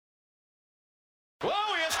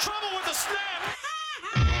trouble with the snap.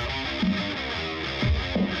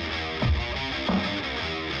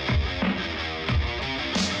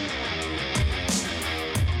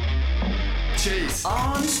 Cheez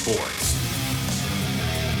on Sports.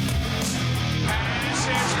 Pass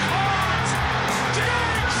is caught.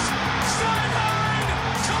 Diggs! Sideline!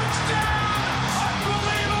 Touchdown!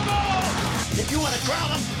 Unbelievable! If you want to crown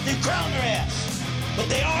them, then crown their ass. But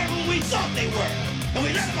they are who we thought they were. And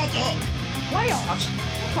we let them off the hook. Playoffs?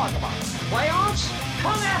 We'll talk about playoffs.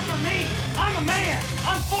 Come after me. I'm a man.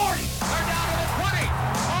 I'm 40. They're down to the 20.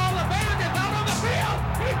 All the band is out on the field.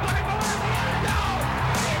 He's putting one in the end zone.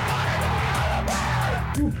 He put it in the other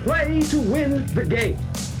ball. You play to win the game.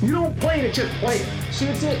 You don't play to just play it.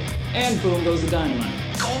 Shoots it, and boom goes the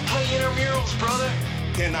dynamite. Go play intramurals, brother.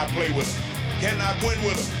 Cannot play with them. Cannot win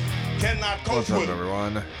with them. Cannot coach What's up, with them.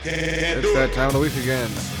 everyone? Can't It's do that it. time of the week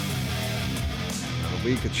again. Another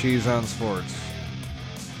week of Cheez on Sports.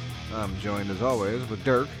 I'm joined, as always, with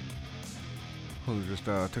Dirk, who just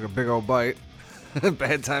took a big old bite.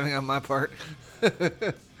 Bad timing on my part.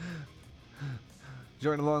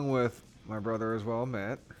 Joined along with my brother as well,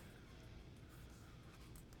 Matt.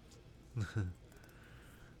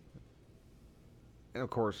 And, of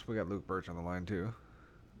course, we got Luke Birch on the line, too.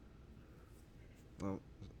 Well,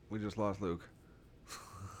 we just lost Luke.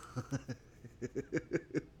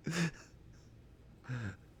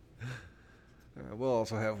 We'll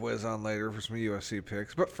also have Wiz on later for some UFC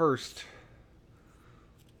picks. But first,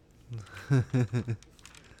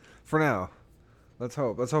 for now, let's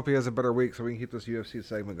hope. Let's hope he has a better week so we can keep this UFC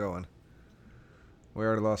segment going. We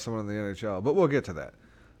already lost someone in the NHL, but we'll get to that.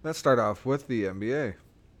 Let's start off with the NBA.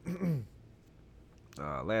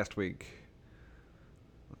 Last week,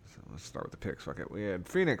 let's start with the picks. Fuck it. We had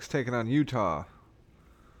Phoenix taking on Utah.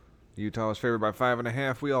 Utah was favored by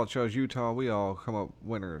 5.5. We all chose Utah. We all come up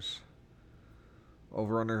winners.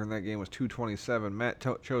 Over/under in that game was 227. Matt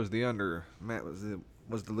chose the under. Matt was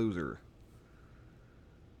the loser.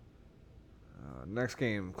 Next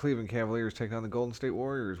game, Cleveland Cavaliers taking on the Golden State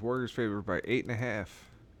Warriors. Warriors favored by 8.5.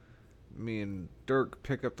 Me and Dirk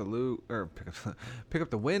pick up the pick up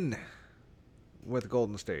the win with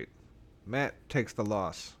Golden State. Matt takes the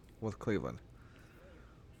loss with Cleveland.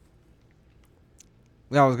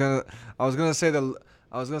 Yeah, I was gonna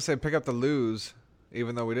say pick up the lose,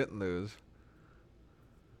 even though we didn't lose.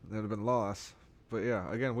 It would have been loss. But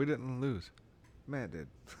yeah, again, we didn't lose. Matt did.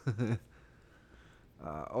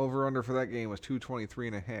 Over/under for that game was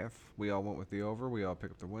 223.5. We all went with the over. We all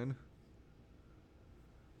picked up the win.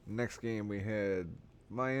 Next game we had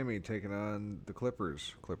Miami taking on the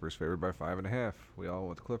Clippers. Clippers favored by 5.5. We all went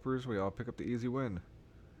with the Clippers. We all pick up the easy win.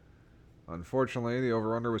 Unfortunately, the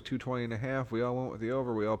over/under was 220.5. We all went with the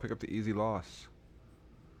over. We all pick up the easy loss.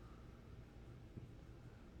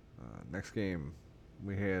 Next game,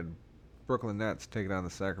 we had Brooklyn Nets taking on the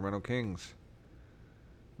Sacramento Kings.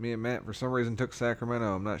 Me and Matt, for some reason, took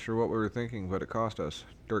Sacramento. I'm not sure what we were thinking, but it cost us.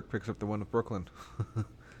 Dirk picks up the win with Brooklyn.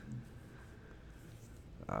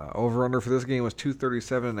 Over/under for this game was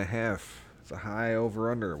 237.5. It's a high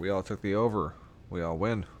over/under. We all took the over. We all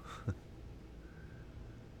win.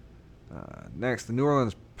 Next, the New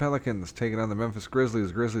Orleans Pelicans taking on the Memphis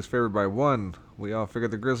Grizzlies. Grizzlies favored by 1. We all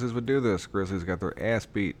figured the Grizzlies would do this. Grizzlies got their ass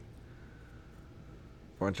beat.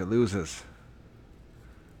 Bunch of losers.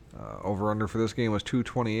 Over/under for this game was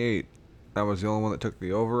 228. I was the only one that took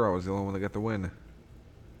the over. I was the only one that got the win.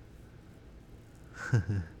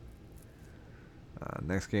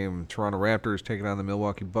 Next game, Toronto Raptors taking on the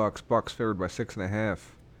Milwaukee Bucks. Bucks favored by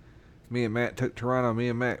 6.5. Me and Matt took Toronto. Me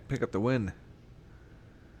and Matt pick up the win.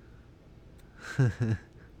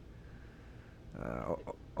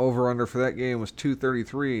 Over/under for that game was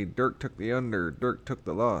 233. Dirk took the under. Dirk took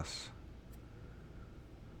the loss.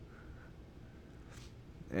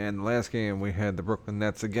 And the last game, we had the Brooklyn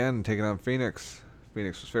Nets again taking on Phoenix.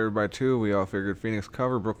 Phoenix was favored by 2. We all figured Phoenix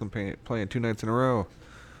cover. Brooklyn playing 2 nights in a row.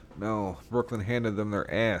 No, Brooklyn handed them their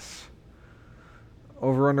ass.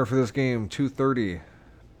 Over/under for this game, 230.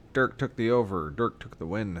 Dirk took the over. Dirk took the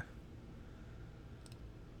win.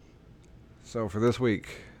 So for this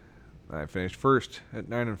week, I finished first at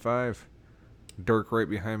 9-5. Dirk right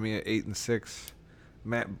behind me at 8-6.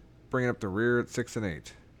 Matt bringing up the rear at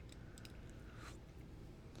 6-8.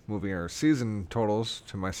 Moving our season totals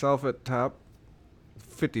to myself at top,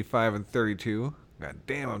 55-32. God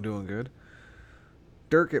damn, I'm doing good.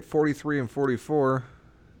 Dirk at 43-44,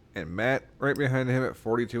 and Matt right behind him at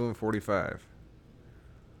 42-45.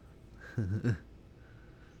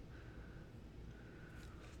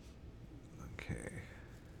 Okay.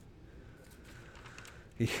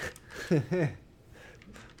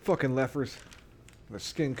 Fucking leffers. Their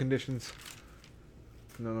skin conditions.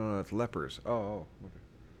 No, it's lepers. Oh.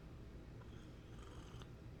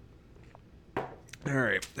 Okay. All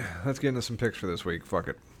right, let's get into some picks for this week. Fuck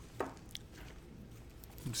it.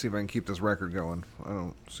 Let's see if I can keep this record going. I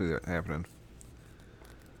don't see that happening.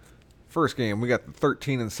 First game, we got the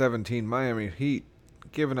 13-17 Miami Heat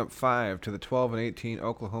giving up 5 to the 12-18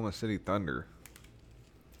 Oklahoma City Thunder.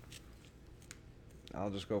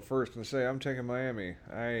 I'll just go first and say I'm taking Miami.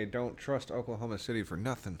 I don't trust Oklahoma City for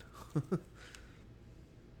nothing.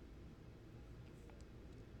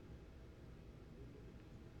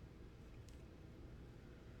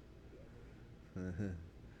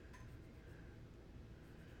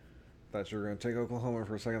 Thought you were going to take Oklahoma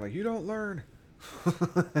for a second. Like, you don't learn.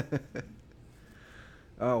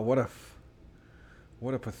 Oh, what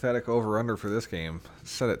a pathetic over-under for this game.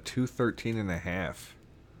 It's set at 213.5.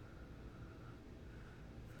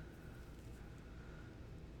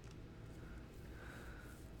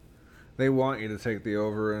 They want you to take the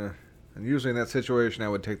over, and usually in that situation I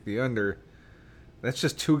would take the under. That's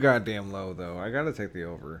just too goddamn low, though. I gotta take the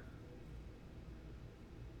over.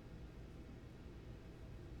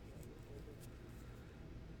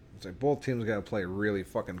 It's like both teams gotta play really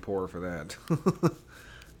fucking poor for that.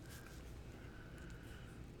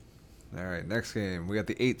 Alright, next game. We got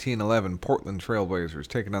the 18-11 Portland Trailblazers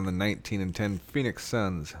taking on the 19-10 Phoenix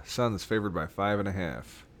Suns. Suns favored by 5.5.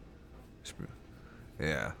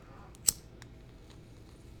 Yeah.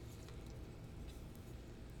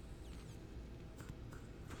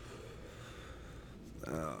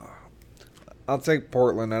 I'll take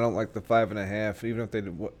Portland. I don't like the 5.5. Even if they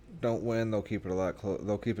don't win, they'll keep it a lot.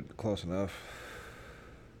 They'll keep it close enough.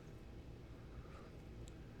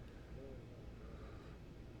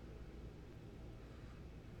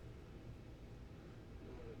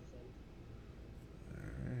 All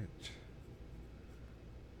right.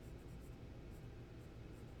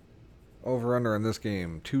 Over under in this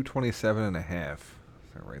game 227.5.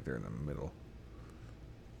 So right there in the middle.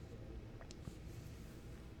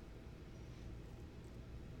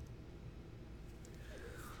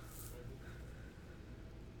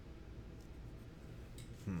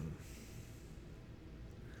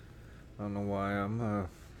 I don't know why I'm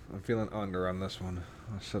feeling under on this one.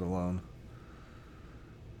 I'll sit alone.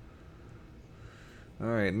 All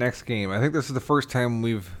right, next game. I think this is the first time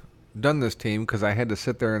we've done this team because I had to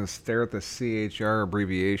sit there and stare at the CHR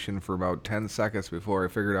abbreviation for about 10 seconds before I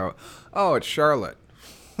figured out, oh, it's Charlotte.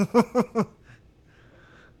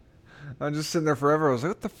 I'm just sitting there forever. I was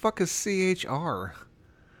like, what the fuck is CHR?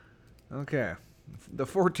 Okay. The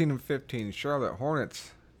 14-15 Charlotte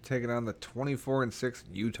Hornets taking on the 24-6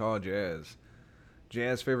 Utah Jazz.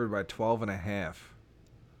 Jazz favored by 12.5.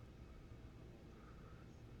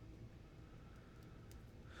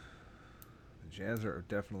 The Jazz are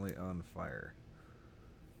definitely on fire.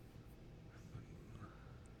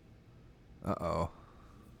 Uh-oh.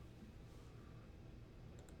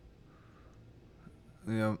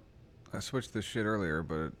 Yeah, I switched this shit earlier,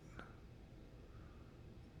 but...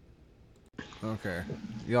 Okay.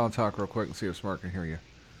 Y'all talk real quick and see if Smart can hear you.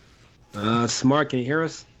 Smart, can you hear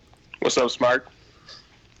us? What's up, Smart?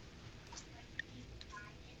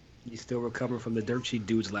 You still recovering from the dirt sheet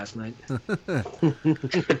dudes last night?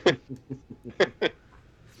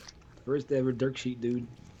 First ever dirt sheet dude.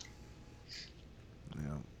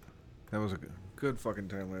 Yeah. That was a good fucking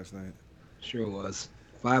time last night. Sure was.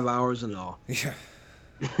 5 hours and all. Yeah.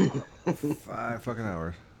 5 fucking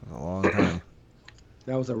hours. That was a long time.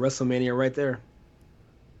 That was a WrestleMania right there.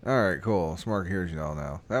 Alright, cool. Smart hears you all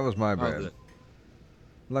now. That was my bad. Good.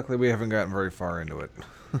 Luckily, we haven't gotten very far into it.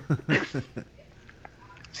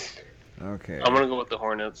 Okay. I'm going to go with the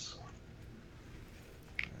Hornets.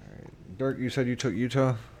 Alright. Dirk, you said you took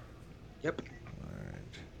Utah? Yep.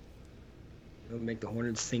 Alright. It'll make the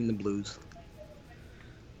Hornets sing the blues.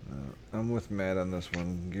 I'm with Matt on this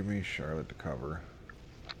one. Give me Charlotte to cover.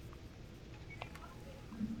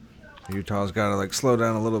 Utah's got to like slow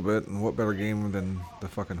down a little bit, and what better game than the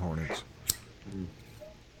fucking Hornets?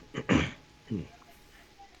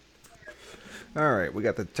 All right, we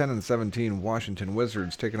got the 10-17 Washington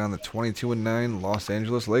Wizards taking on the 22-9 Los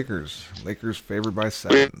Angeles Lakers. Lakers favored by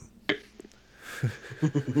 7.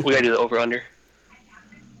 We gotta do the over/under.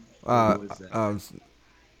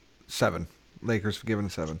 7. Lakers given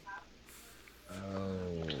 7.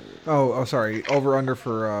 Oh, sorry. Over/under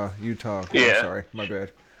for Utah. Yeah. Oh, sorry, my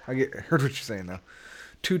bad. I heard what you're saying now.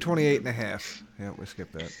 228.5. Yeah, we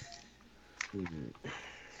skipped that.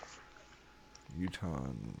 Utah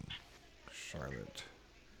and Charlotte.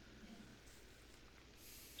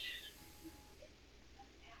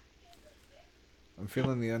 I'm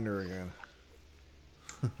feeling the under again.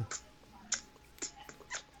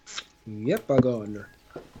 Yep, I'll go under.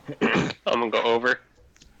 I'm gonna go over.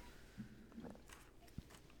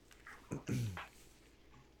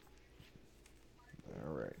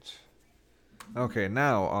 All right. Okay,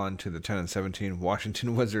 now on to the 10-17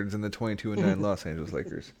 Washington Wizards and the 22-9 Los Angeles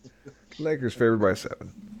Lakers. Lakers favored by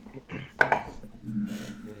 7.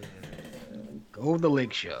 Go the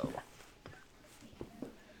Lake Show.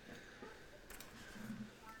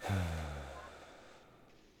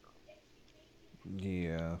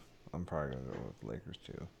 Yeah, I'm probably gonna go with Lakers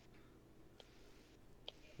too.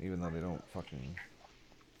 Even though they don't fucking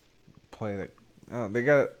play that. They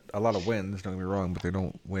got a lot of wins, don't get me wrong, but they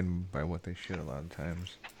don't win by what they should a lot of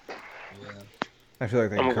times. Yeah. I feel like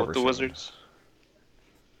they I'm can gonna go cover with the 7. Wizards.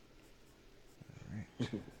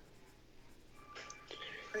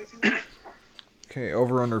 Alright. Okay,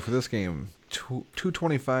 over under for this game,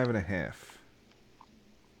 225.5.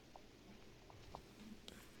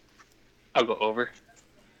 I'll go over.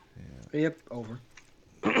 Yep, over.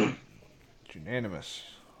 It's unanimous.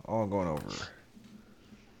 All going over.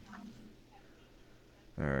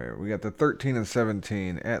 Alright, we got the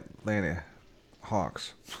 13-17 Atlanta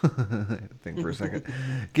Hawks. Think for a second.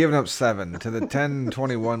 Giving up 7 to the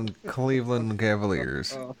 10-21 Cleveland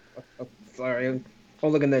Cavaliers. Oh, sorry. I'm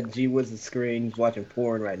looking at G Wiz's screen. He's watching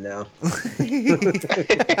porn right now.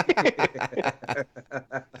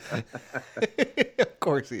 Of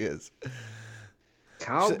course he is.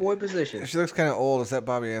 Cowboy position. She looks kind of old. Is that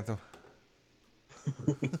Bobby Anthem?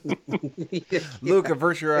 Luke,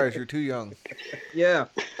 avert your eyes. You're too young. Yeah.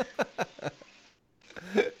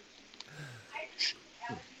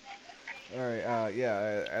 All right.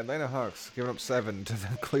 Atlanta Hawks giving up 7 to the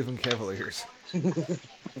Cleveland Cavaliers.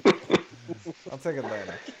 I'll take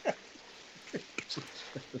Atlanta.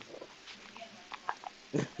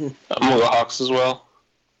 I'm gonna go Hawks as well.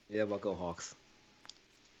 Yeah, I'll go Hawks.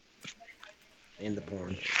 And the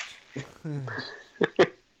porn.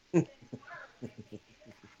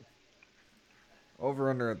 Over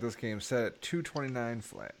under at this game set at 229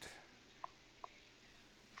 flat.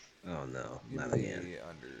 Oh no, Give not me again. the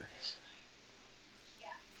under.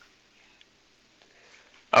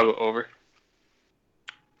 I'll go over.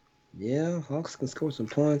 Yeah, Hawks can score some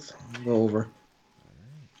points. I'll go over.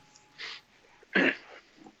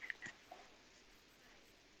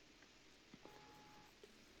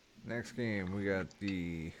 Next game, we got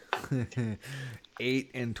the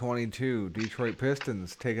 8-22 Detroit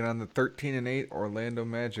Pistons taking on the 13-8 Orlando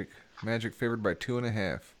Magic. Magic favored by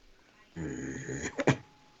 2.5.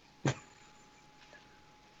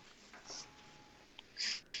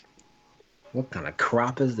 What kind of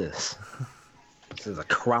crop is this? This is a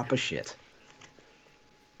crop of shit.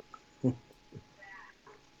 All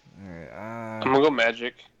right, I'm gonna go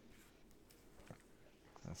Magic.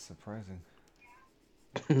 that's surprising.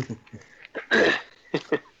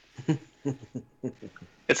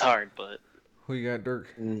 It's hard, but Who you got, Dirk?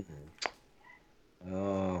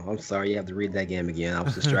 Oh, I'm sorry. You have to read that game again. I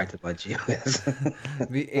was distracted by GOS.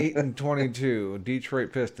 The 8-22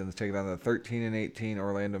 Detroit Pistons taking on the 13-18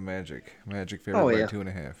 Orlando Magic. Magic favored by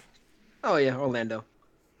 2.5. Oh yeah, Orlando.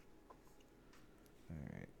 All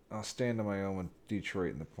right, I'll stand on my own with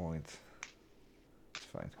Detroit in the points. It's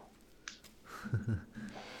fine.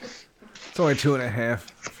 It's only 2.5. I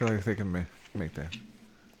feel like they can make that.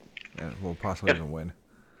 And we'll possibly even win.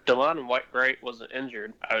 DeLon Wright wasn't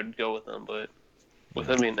injured. I would go with him, but with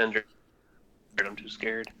him being injured, I'm too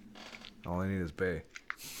scared. All I need is Bay.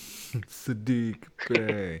 Sadiq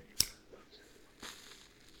Bay.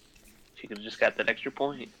 She could have just got that extra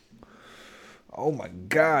point. Oh my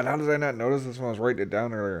God! How did I not notice this when I was writing it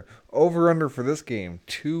down earlier? Over under for this game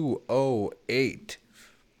 208.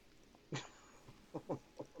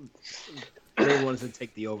 They want us to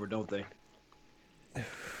take the over, don't they?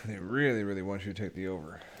 They really, really want you to take the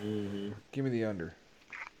over. Mm-hmm. Give me the under.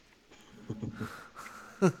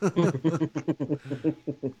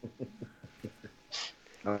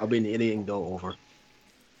 I'll be an idiot and go over.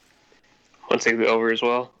 Want to take the over as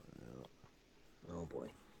well? Oh boy.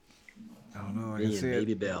 I don't know. I Me can and see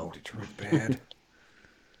Baby it. Bell. Detroit's bad.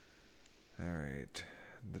 All right.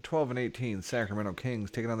 The 12-18 Sacramento Kings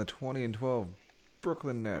taking on the 20-12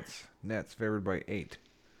 Brooklyn Nets. Nets favored by 8.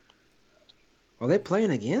 Are they playing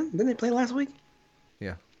again? Didn't they play last week?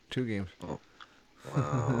 Yeah, 2 games. Oh.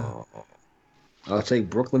 Wow. I'll take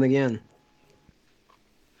Brooklyn again.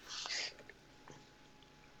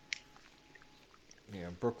 Yeah,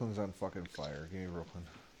 Brooklyn's on fucking fire. Give me Brooklyn.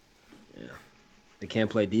 Yeah. They can't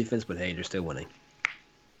play defense, but hey, they're still winning.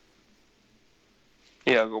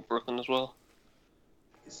 Yeah, I'll go Brooklyn as well.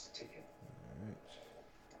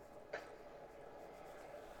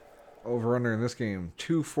 Over under in this game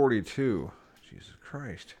 242. Jesus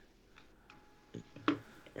Christ.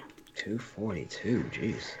 242.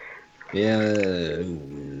 Jeez. Yeah.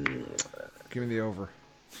 Give me the over.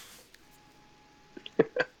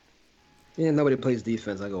 Yeah, nobody plays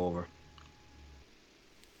defense. I go over.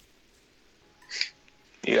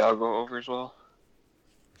 Yeah, I'll go over as well.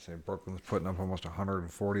 Say Brooklyn's putting up almost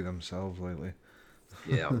 140 themselves lately.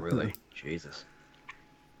 Yeah, really. Jesus.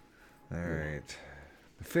 All right.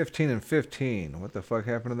 15 and 15. What the fuck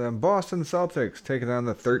happened to them? Boston Celtics taking on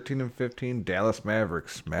the 13 and 15 Dallas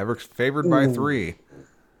Mavericks. Mavericks favored by 3.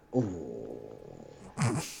 Ooh.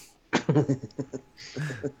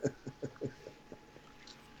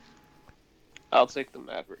 I'll take the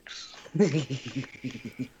Mavericks. Give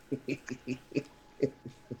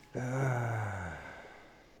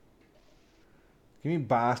me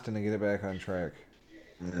Boston to get it back on track.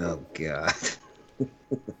 Oh, God.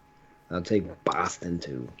 I'll take Boston,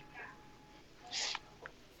 too.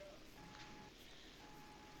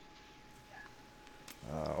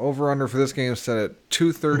 Over-under for this game is set at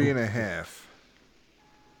 230 and a half.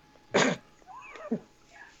 I'm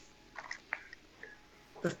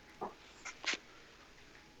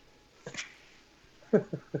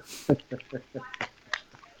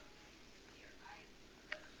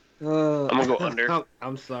gonna go under.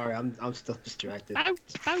 I'm sorry. I'm still distracted.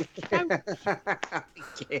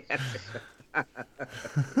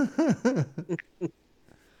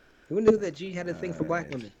 Who knew that G had a thing for black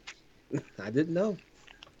women? I didn't know.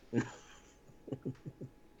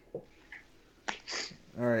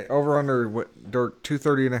 All right, over-under, Dirk,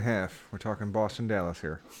 230 and a half. We're talking Boston, Dallas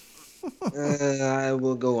here. I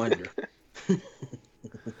will go under. All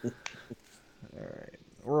right,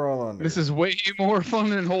 we're all under. This is way more fun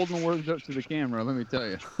than holding words up to the camera, let me tell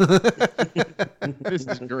you. This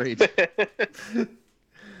is great.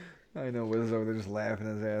 I know Wiz over there just laughing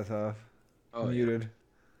his ass off. Oh, muted. Yeah.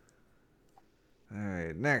 All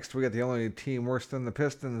right, next we got the only team worse than the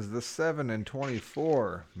Pistons, the 7 and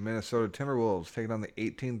 24 Minnesota Timberwolves taking on the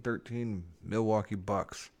 18-13 Milwaukee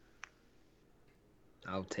Bucks.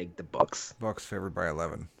 I'll take the Bucks. Bucks favored by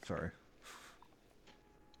 11. Sorry.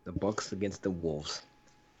 The Bucks against the Wolves.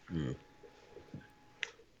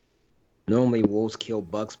 Normally Wolves kill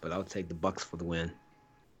Bucks, but I'll take the Bucks for the win.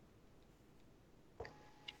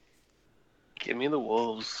 Give me the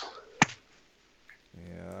Wolves.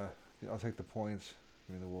 Yeah, I'll take the points.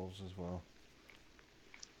 Give me the Wolves as well.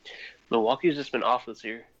 Milwaukee's just been off this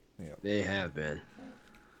year. Yeah, they have been.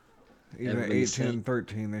 Even at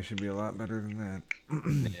 18-13, they should be a lot better than that.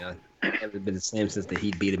 Yeah, haven't been the same since the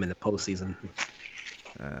Heat beat them in the postseason.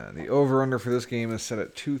 The over-under for this game is set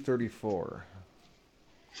at 234.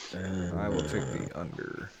 I will take the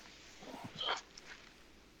under.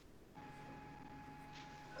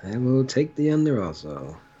 I will take the under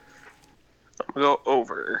also. I'm going to go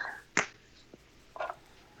over. All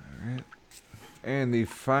right. And the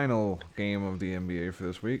final game of the NBA for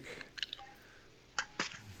this week.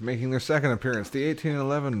 Making their second appearance, the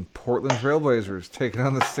 18-11 Portland Trailblazers taking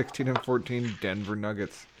on the 16-14 Denver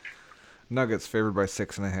Nuggets. Nuggets favored by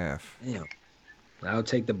 6.5. Yeah. I'll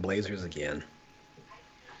take the Blazers again.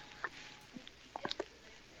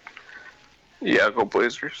 Yeah, I'll go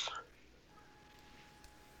Blazers.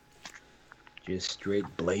 Just straight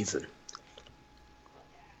blazing.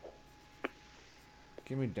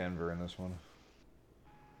 Give me Denver in this one.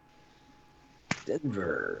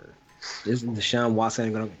 Denver. Isn't Deshaun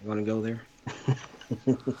Watson gonna go there?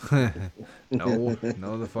 No,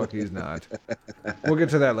 the fuck he's not. We'll get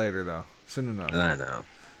to that later though. Soon enough. I know.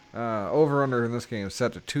 Over under in this game is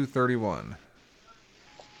set to 231.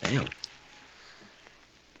 Damn.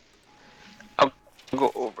 I'll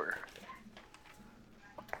go over.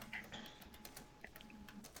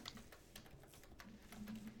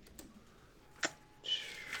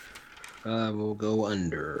 We'll go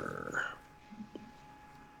under.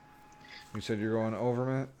 You said you're going over,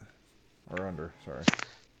 Matt? Or under, sorry.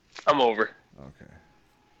 I'm over. Okay.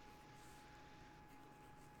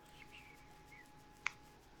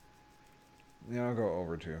 Yeah, I'll go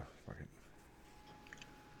over too. Fuck it.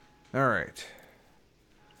 Alright.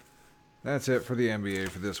 That's it for the NBA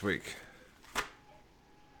for this week.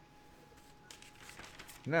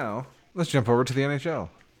 Now, let's jump over to the NHL.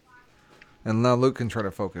 And now Luke can try to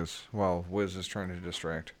focus while Wiz is trying to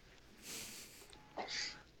distract.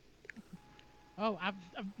 Oh, I've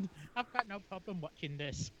got no problem watching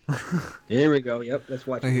this. Here we go. Yep, let's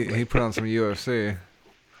watch it. He put on some UFC.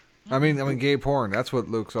 I mean, gay porn. That's what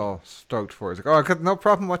Luke's all stoked for. He's like, oh, I got no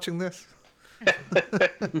problem watching this.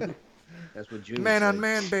 That's what June Man said. on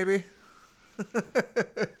man, baby.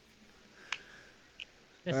 The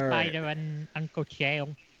All Spider and Uncle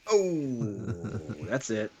Shell. Oh, that's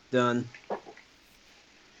it. Done.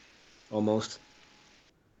 Almost.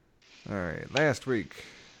 All right, last week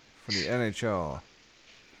for the NHL.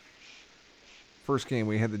 First game,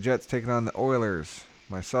 we had the Jets taking on the Oilers.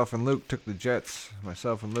 Myself and Luke took the Jets.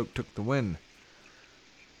 Myself and Luke took the win.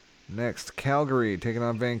 Next, Calgary taking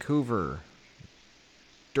on Vancouver.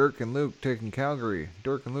 Dirk and Luke taking Calgary.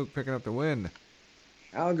 Dirk and Luke picking up the win.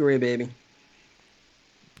 Calgary, baby.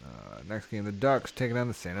 Next game, the Ducks taking on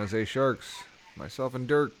the San Jose Sharks. Myself and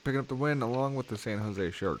Dirk picking up the win along with the San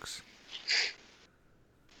Jose Sharks.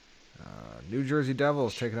 New Jersey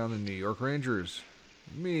Devils taking on the New York Rangers.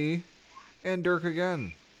 Me and Dirk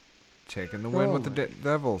again taking the win with the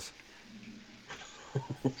Devils.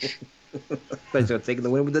 But you're taking the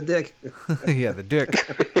win with the dick. Yeah, the dick.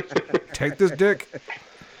 Take this dick.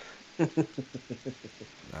 The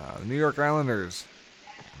New York Islanders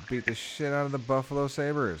beat the shit out of the Buffalo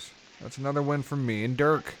Sabres. That's another win for me and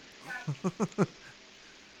Dirk.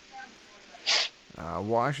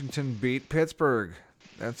 Washington beat Pittsburgh.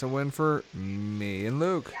 That's a win for me and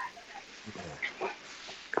Luke.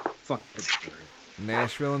 Fuck Pittsburgh.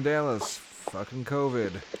 Nashville and Dallas. Fucking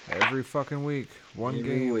COVID. Every fucking week. One game.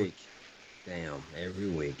 Every week. Damn, every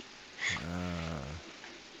week.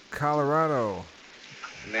 Colorado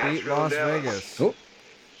beat Las Vegas. Oh.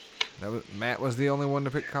 Matt was the only one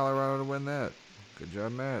to pick Colorado to win that. Good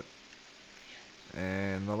job, Matt.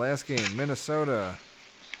 And the last game, Minnesota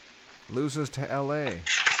loses to LA.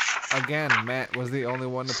 Again, Matt was the only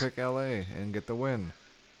one to pick LA and get the win.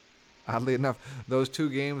 Oddly enough, those two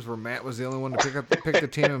games where Matt was the only one to pick the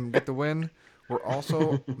team and get the win were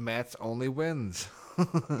also Matt's only wins.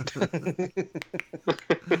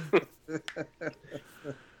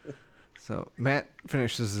 So Matt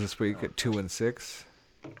finishes this week at 2-6.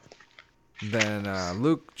 Then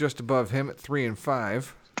Luke just above him at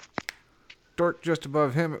 3-5. Dork just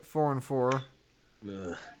above him at 4-4.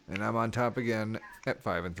 And I'm on top again at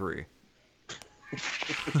 5-3.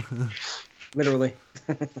 Literally.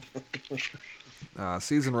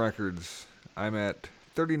 Season records. I'm at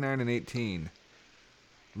 39-18.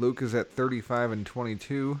 Luke is at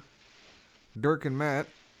 35-22. Dirk and Matt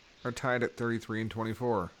are tied at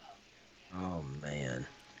 33-24. Oh man.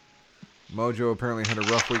 Mojo apparently had a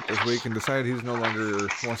rough week this week and decided he's no longer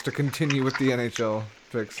wants to continue with the NHL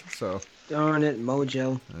picks. So. Darn it,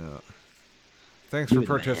 Mojo. Yeah. Thanks for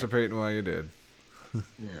participating while you did.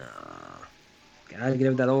 Gotta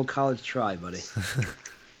give it that old college try, buddy.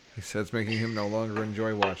 He said it's making him no longer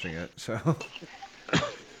enjoy watching it. So.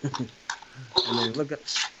 Look at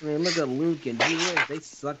Luke and G-Wiz. They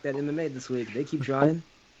sucked at MMA this week. They keep trying.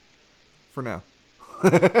 For now.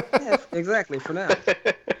 Yeah, exactly, for now.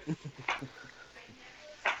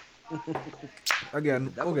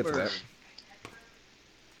 Again, we'll get to that.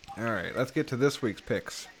 All right, let's get to this week's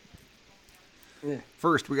picks. Yeah.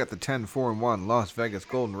 First, we got the 10-4-1 Las Vegas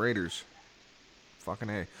Golden Raiders. Fucking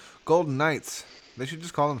A. Golden Knights. They should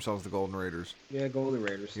just call themselves the Golden Raiders. Yeah, Golden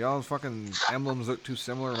Raiders. Y'all's fucking emblems look too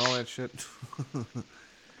similar and all that shit.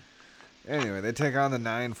 Anyway, they take on the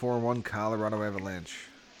 9-4-1 Colorado Avalanche.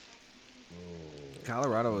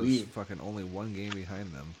 Colorado is fucking only one game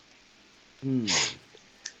behind them.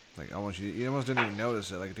 Like, you almost didn't even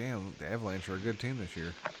notice it. Like, damn, the Avalanche are a good team this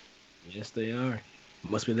year. Yes, they are.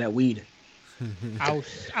 Must be that weed. I'll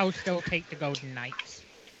still take the Golden Knights.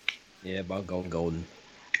 Yeah, about going golden.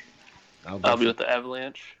 I'll be with the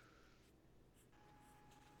Avalanche.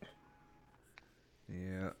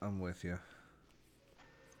 Yeah, I'm with you.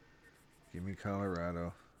 Give me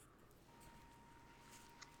Colorado.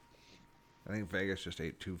 I think Vegas just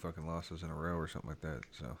ate 2 fucking losses in a row or something like that,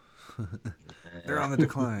 so they're on the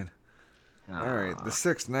decline. All right, the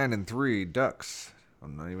 6-9-3 Ducks.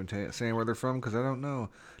 I'm not even saying where they're from because I don't know.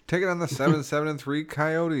 Take it on the 7-7-3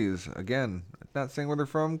 Coyotes. Again, not saying where they're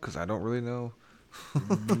from because I don't really know.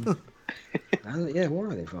 Yeah, where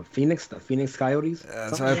are they from? Phoenix? The Phoenix Coyotes?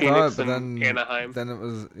 That's what I thought, but then Anaheim. Then it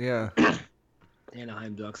was, yeah.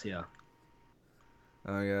 Anaheim Ducks, yeah.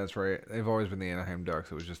 Oh, yeah, that's right. They've always been the Anaheim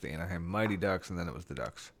Ducks. It was just the Anaheim Mighty Ducks, and then it was the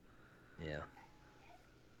Ducks. Yeah.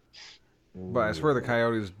 But I swear the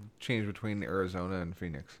Coyotes changed between Arizona and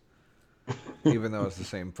Phoenix. Even though it's the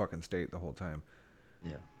same fucking state the whole time.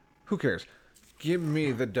 Yeah. Who cares? Give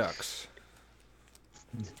me the Ducks.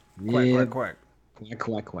 Yeah. Quack, quack, quack. Yeah,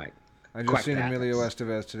 quack, quack. I just seen Emilio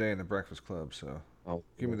Estevez today in the Breakfast Club, so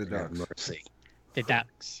give me the Ducks. Mercy. The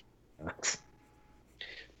Ducks. I'm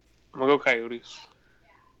gonna go Coyotes.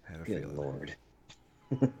 Good lord.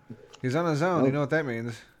 He's on his own. You know what that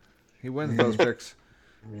means. He wins those picks.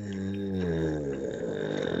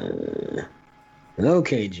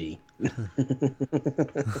 Okay, G.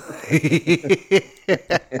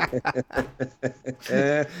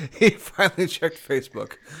 He finally checked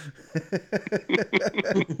Facebook.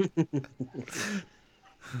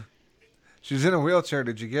 She's in a wheelchair.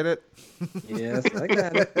 Did you get it? Yes, I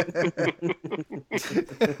got it.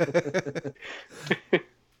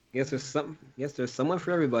 Guess there's someone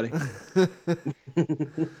for everybody. All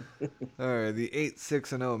right, the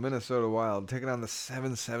 8-6-0 Minnesota Wild taking on the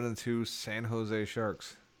 7-7-2 San Jose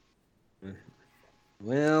Sharks.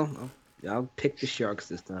 Well, I'll pick the Sharks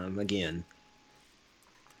this time again.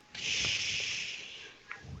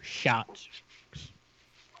 Shots.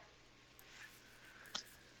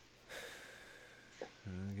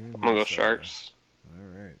 I'm gonna go Sharks. All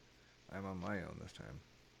right, I'm on my own this time.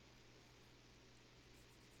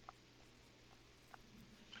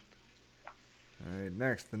 All right,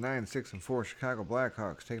 next, the 9-6-4 Chicago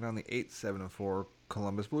Blackhawks taking on the 8-7-4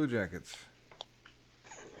 Columbus Blue Jackets.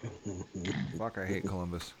 Fuck, I hate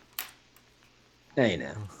Columbus. Hey,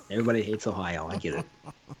 now. Everybody hates Ohio. I get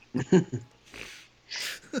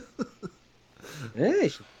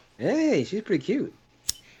it. Hey, she's pretty cute.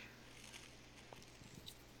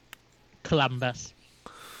 Columbus.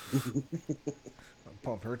 I'll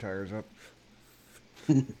pump her tires up.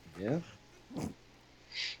 Yeah.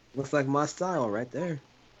 Looks like my style right there.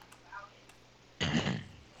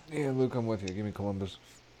 Yeah, Luke, I'm with you. Give me Columbus.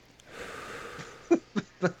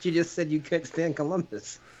 But you just said you couldn't stand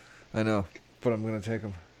Columbus. I know, but I'm going to take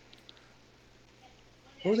them.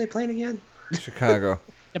 What were they playing again? Chicago.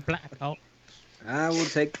 The Blackhawks. I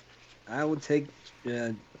would take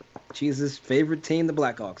Cheez's favorite team, the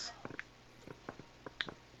Blackhawks.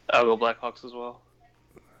 I'll go Blackhawks as well.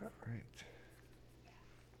 All right.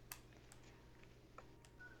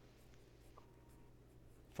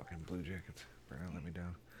 Fucking Blue Jackets. Better not let me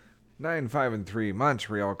down. 9-5-3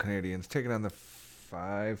 Montreal Canadiens taking on the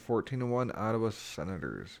 5-14-1 Ottawa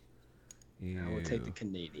Senators. I will take the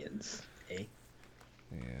Canadians. Eh?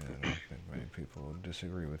 Yeah, I don't think many people will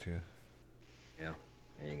disagree with you. Yeah,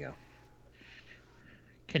 there you go.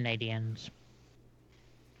 Canadians.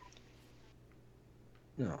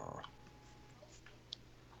 No.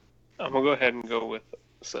 I'm gonna go ahead and go with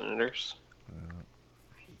Senators.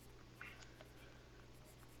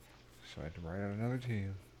 So I had to write out another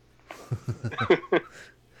team.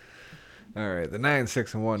 All right, the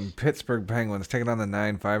 9-6-1 Pittsburgh Penguins taking on the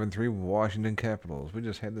 9-5-3 Washington Capitals. We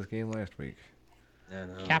just had this game last week. I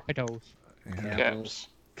know. Capitals. Yeah. Caps.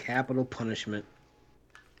 Capital punishment.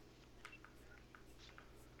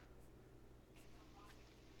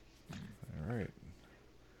 All right.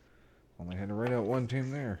 Only had to write out one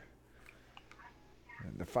team there.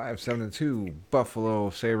 And the 5-7-2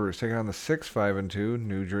 Buffalo Sabres taking on the 6-5-2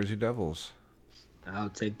 New Jersey Devils. I'll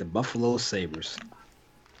take the Buffalo Sabres.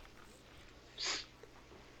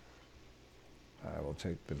 I will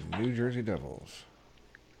take the New Jersey Devils.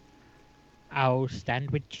 I'll stand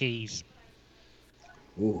with Cheez.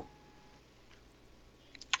 Ooh.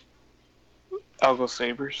 I'll go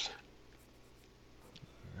Sabres.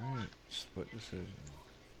 All right, split decision.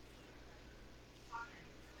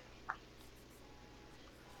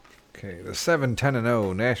 Okay, the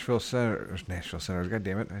 7-10-0 Nashville Senators. God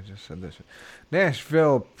damn it! I just said this.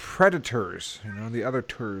 Nashville Predators. You know the other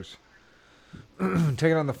tours.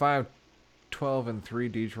 Taking on the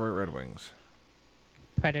 5-12-3 Detroit Red Wings.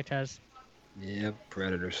 Predators. Yep,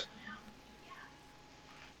 Predators.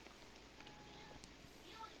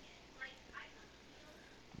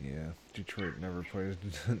 Yeah, Detroit never plays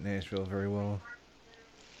Nashville very well.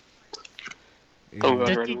 I'll go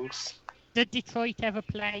Did Red you- Wings. Did Detroit ever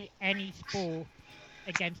play any sport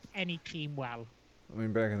against any team well? I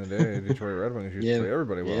mean, back in the day, Detroit Red Wings used to play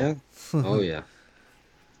everybody well. Yeah. Oh, yeah.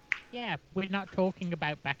 Yeah, we're not talking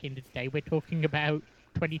about back in the day. We're talking about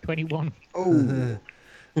 2021. Oh.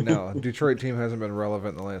 No, Detroit team hasn't been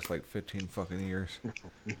relevant in the last, 15 fucking years.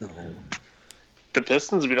 No. The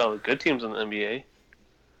Pistons beat all the good teams in the NBA.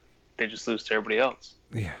 They just lose to everybody else.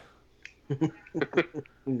 Yeah.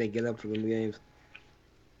 They get up for them games.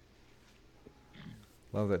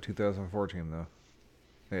 Love that 2004 team, though.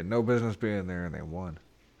 They had no business being there, and they won.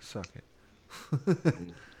 Suck it.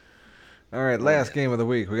 All right, last game of the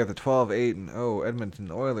week. We got the 12-8-0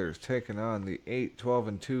 Edmonton Oilers taking on the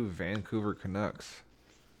 8-12-2 Vancouver Canucks.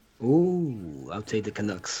 Ooh, I'll take the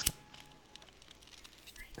Canucks.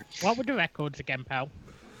 What were the records again, pal?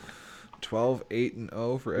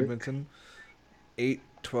 12-8-0 for Edmonton.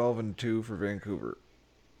 8-12-2 for Vancouver.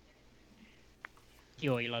 The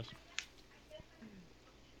Oilers.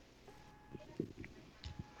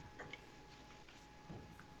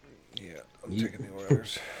 Yeah, I'm taking the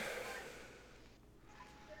Oilers.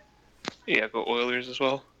 Yeah, go Oilers as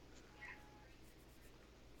well.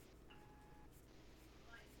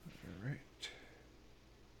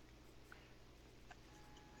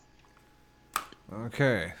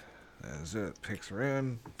 Okay. That's it. Picks are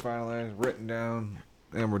in, finalized, written down,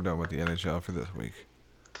 and we're done with the NHL for this week.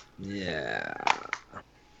 Yeah.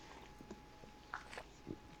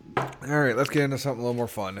 Alright, let's get into something a little more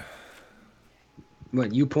fun.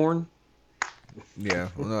 What, you porn? Yeah,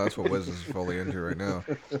 well, no, that's what Wiz is fully into right now.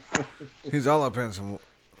 He's all up in some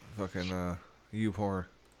fucking U-porn.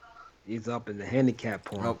 He's up in the handicap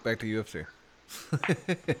porn. Oh, back to UFC.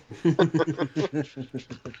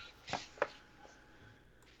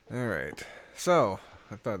 Alright, so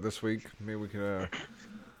I thought this week maybe we could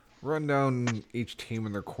run down each team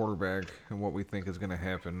and their quarterback and what we think is going to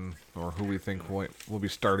happen or who we think will be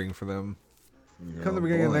starting for them come the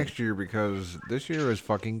beginning of next year, because this year is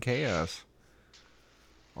fucking chaos.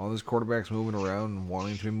 All these quarterbacks moving around and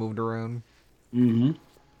wanting to be moved around. Mm-hmm.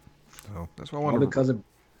 So that's why I wanted All because of...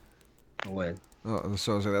 What? Oh,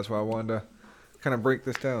 so that's why I wanted to kind of break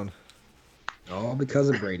this down. All because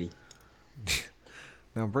of Brady.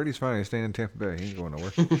 Now, Brady's fine. He's staying in Tampa Bay. He ain't going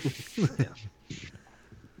nowhere.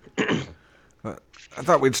 But I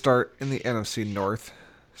thought we'd start in the NFC North,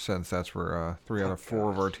 since that's where 3 out of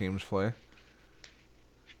 4 of our teams play.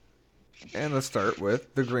 And let's start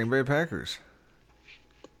with the Green Bay Packers.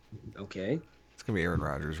 Okay. It's going to be Aaron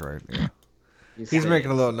Rodgers, right? Yeah. He's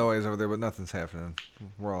making a little noise over there, but nothing's happening.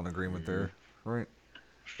 We're all in agreement there, right?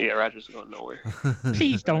 Yeah, Rodgers is going nowhere.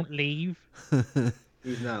 Please don't leave.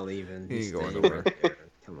 He's not leaving. He He's ain't going staying nowhere. right there.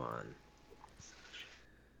 Come on.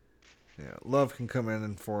 Yeah, Love can come in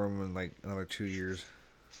and for him in like another 2 years.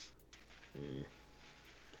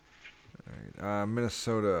 All right,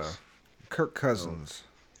 Minnesota, Kirk Cousins.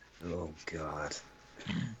 Oh God.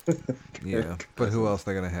 Yeah, but who else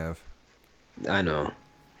they gonna have? I know.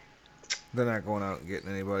 They're not going out and getting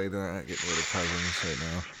anybody. They're not getting rid of Cousins right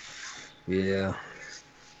now. Yeah.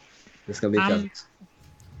 It's gonna be Cousins.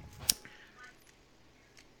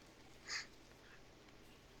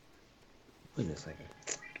 Wait a second.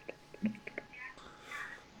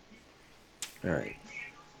 All right.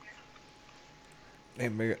 Hey,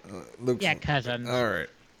 Luke's... Yeah, Cousins. All right.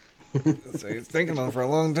 So he's thinking on it for a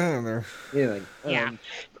long time there. Yeah. Yeah.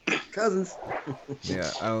 Cousins. Yeah,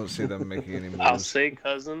 I don't see them making any moves. I'll say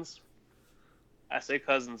Cousins. I say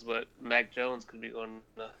Cousins, but Mac Jones could be going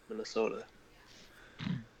to Minnesota.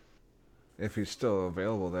 If he's still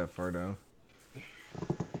available that far down.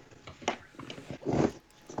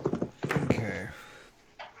 Okay.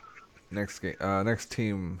 Next game. Next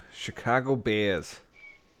team, Chicago Bears.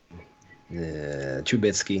 Yeah,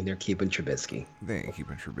 Trubisky. They're keeping Trubisky. They ain't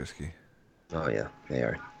keeping Trubisky. Oh yeah, they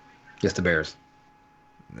are. Just the Bears.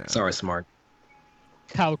 No. Sorry, Smart.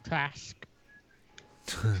 Cow Trask.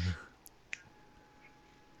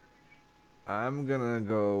 I'm gonna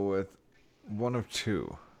go with one of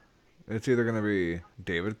two. It's either gonna be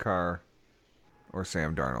David Carr or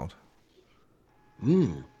Sam Darnold.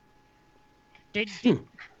 Did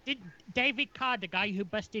David Carr, the guy who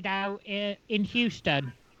busted out in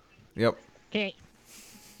Houston? Yep. Okay.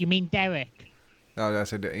 You mean Derek? Oh, I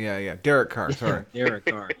said yeah. Derek Carr. Sorry. Derek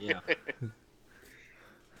Carr. Yeah.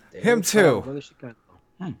 Him too. Carr, Chicago.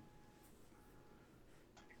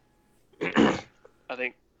 I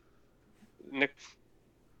think Nick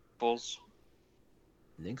Foles.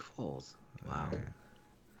 Nick Foles. Wow.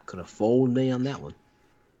 Could have fooled me on that one.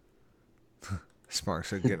 Smart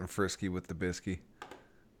said getting frisky with the biscuit.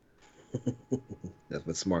 That's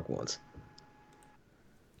what Smart wants.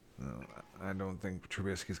 No, I don't think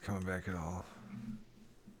Trubisky's coming back at all.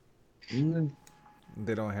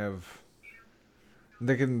 They don't have.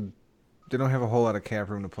 They don't have a whole lot of cap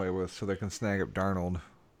room to play with, so they can snag up Darnold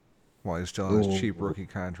while he's still on his cheap rookie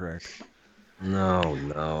contract. No.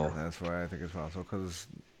 That's why I think it's possible, because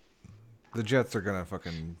the Jets are gonna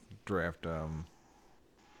fucking draft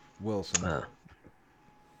Wilson.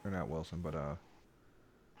 Or not Wilson, but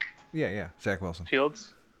yeah, Zach Wilson.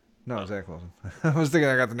 Fields? No, Zach Wilson. I was thinking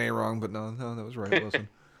I got the name wrong, but no, that was right, Wilson.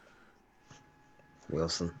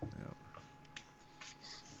 Wilson. Yeah.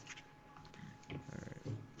 All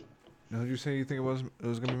right. Now, did you say you think it was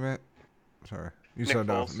gonna be Matt? Sorry, you Nick said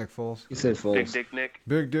Foles. Nick Foles. You said Foles. Big Dick Nick.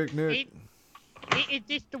 Big Dick Nick. Is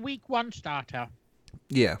this the week 1 starter?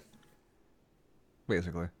 Yeah.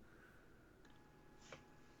 Basically.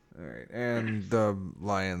 All right, and the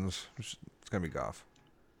Lions. It's gonna be Goff.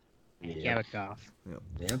 Jared Goff.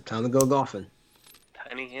 Yep, time to go golfing.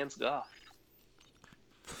 Tiny Hands Goff.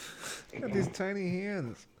 Got these tiny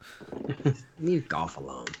hands. Leave golf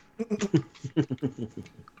alone.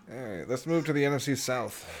 All right, let's move to the NFC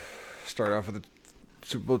South. Start off with the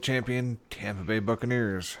Super Bowl champion Tampa Bay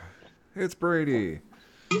Buccaneers. It's Brady.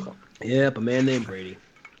 Yep, a man named Brady.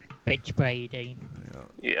 Bitch Brady.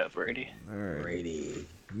 Yeah, Brady. All right. Brady.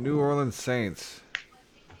 New Orleans Orleans Saints.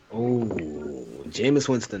 Oh, Jameis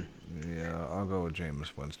Winston. Yeah, I'll go with Jameis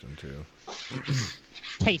Winston too.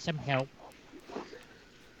 Taysom Hill.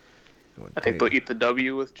 I think they'll eat the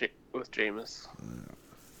W with Jameis.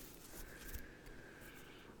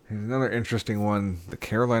 Here's another interesting one. The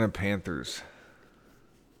Carolina Panthers.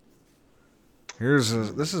 This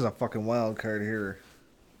is a fucking wild card here.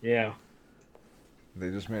 Yeah. They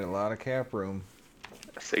just made a lot of cap room.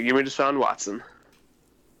 So give me Deshaun Watson.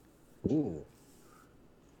 Ooh.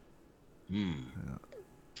 Yeah.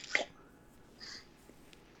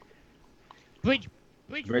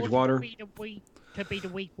 Bridgewater. To be the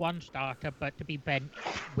week 1 starter, but to be bent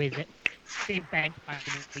with it. Be bent by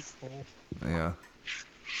the week 4. Yeah.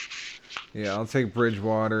 Yeah, I'll take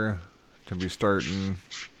Bridgewater to be starting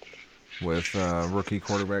with rookie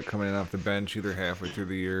quarterback coming in off the bench either halfway through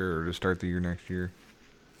the year or to start the year next year.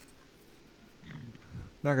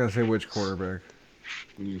 Not going to say which quarterback.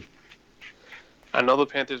 I know the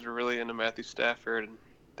Panthers were really into Matthew Stafford, and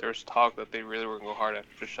there was talk that they really were going to go hard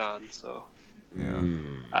after Deshaun, so Yeah.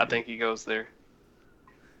 I think he goes there.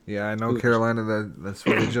 Yeah, I know Carolina. That's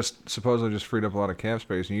why they just supposedly just freed up a lot of cap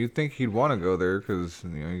space, and you'd think he'd want to go there because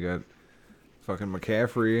you got fucking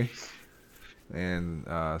McCaffrey, and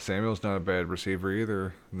Samuel's not a bad receiver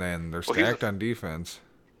either. And then they're stacked on defense.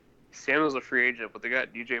 Samuel's a free agent, but they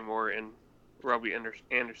got DJ Moore and Robbie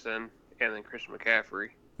Anderson, and then Christian McCaffrey.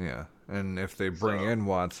 Yeah, and if they bring in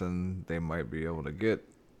Watson, they might be able to get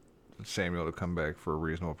Samuel to come back for a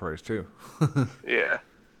reasonable price too. Yeah.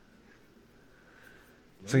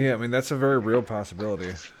 So yeah, I mean that's a very real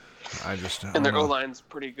possibility. And their O-line's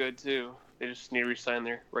pretty good too. They just need to re-sign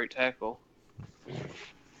their right tackle.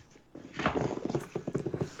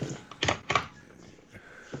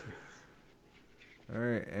 All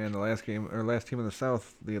right, and the last team in the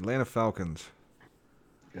South, the Atlanta Falcons.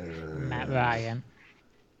 Matt Ryan.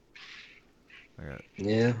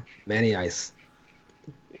 Yeah, Matty Ice.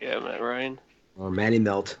 Yeah, Matt Ryan. Or Matty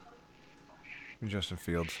Melt. Justin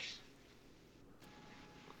Fields.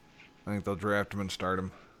 I think they'll draft him and start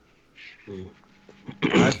him.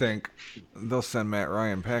 I think they'll send Matt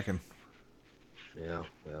Ryan packing. Yeah,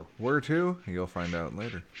 well. Where to? You'll find out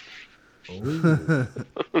later. Ooh.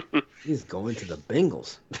 He's going to the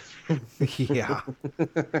Bengals. Yeah.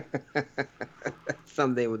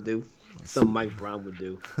 Some they would do. Some Mike Brown would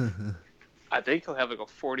do. I think he'll have like a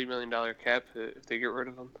 $40 million cap hit if they get rid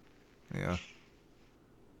of him. Yeah.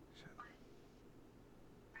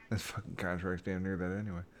 This fucking contract's damn near that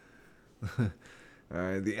anyway.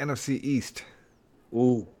 The NFC East.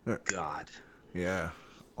 Ooh, God. Yeah.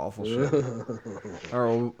 Awful shit. All right,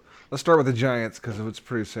 well, let's start with the Giants because it's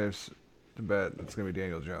pretty safe to bet it's going to be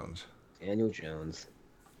Daniel Jones. Daniel Jones.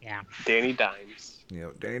 Yeah. Danny Dimes.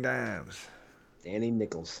 Yep, Danny Dimes. Danny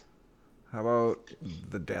Nichols. How about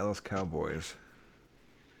the Dallas Cowboys?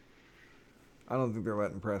 I don't think they're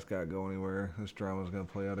letting Prescott go anywhere. This drama's going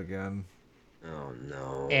to play out again. Oh,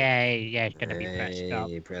 no. Yeah, it's going to be Prescott.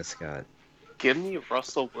 Hey, Prescott. Give me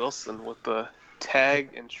Russell Wilson with the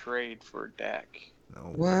tag and trade for Dak. No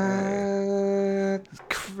What? way.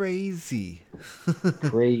 Crazy.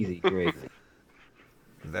 Crazy.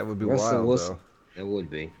 That would be Russell wild, Wilson. though. That would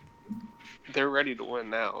be. They're ready to win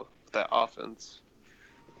now with that offense.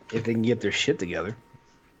 If they can get their shit together.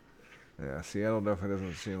 Yeah, Seattle definitely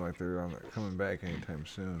doesn't seem like they're coming back anytime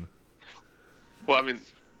soon. Well, I mean,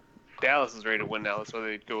 Dallas is ready to win now. That's why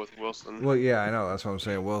they go with Wilson. Well, yeah, I know. That's what I'm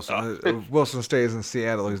saying. Wilson. If Wilson stays in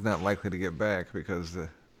Seattle, he's not likely to get back because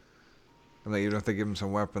even if they give him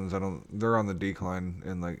some weapons, they're on the decline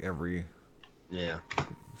in like every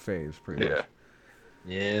phase, pretty much.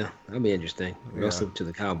 Yeah, that'd be interesting. Russell to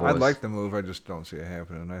the Cowboys. I'd like the move. I just don't see it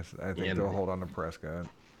happening. I think they'll hold on to Prescott.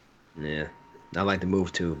 Yeah, I'd like the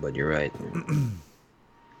move too, but you're right.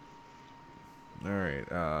 All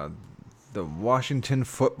right, the Washington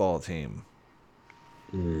football team.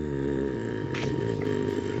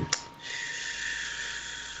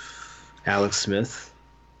 Alex Smith.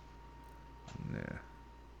 Yeah.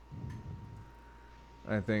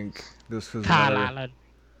 I think this is Kyle Allen.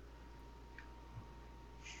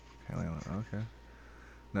 Okay.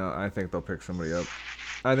 No, I think they'll pick somebody up.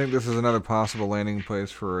 I think this is another possible landing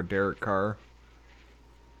place for Derek Carr.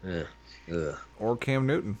 Or Cam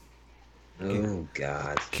Newton. Oh,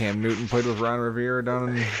 God. Cam Newton played with Ron Rivera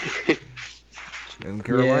down in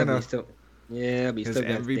Carolina. But he His still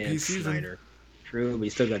got MVP Dan season. Snyder. True, but he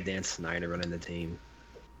still got Dan Snyder running the team.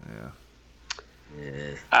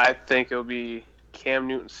 Yeah. I think it'll be Cam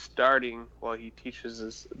Newton starting while he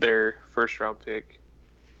teaches their first-round pick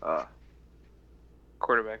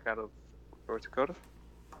quarterback out of North Dakota.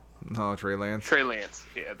 No, Trey Lance. Trey Lance.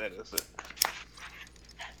 Yeah, that is it.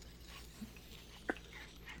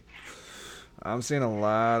 I'm seeing a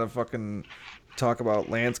lot of fucking talk about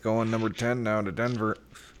Lance going number 10 now to Denver.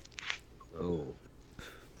 Oh.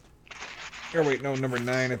 Or wait, no, number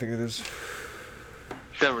 9, I think it is.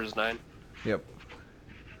 Denver's 9. Yep.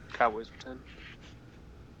 Cowboys are 10.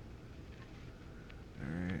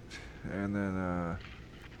 Alright. And then,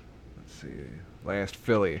 let's see. Last,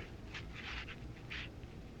 Philly.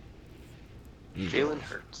 Jalen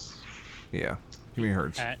Hurts. Yeah. Give me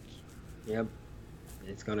Hurts. Yep.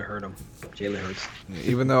 It's gonna hurt him. Jalen Hurts.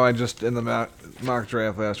 Even though I just, in the mock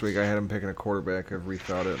draft last week, I had him picking a quarterback. I've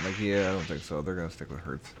rethought it. I'm like, yeah, I don't think so. They're going to stick with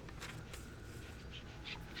Hurts.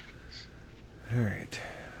 Alright.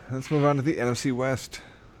 Let's move on to the NFC West.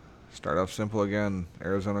 Start off simple again.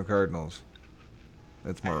 Arizona Cardinals.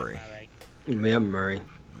 It's Murray. Yeah, Murray.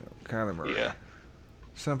 Kyler Murray. Yeah.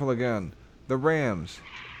 Simple again. The Rams.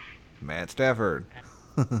 Matt Stafford.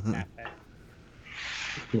 Yeah.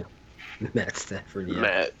 Matt Stafford,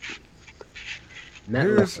 yeah. Matt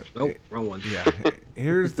Here's, oh, wrong one. Yeah.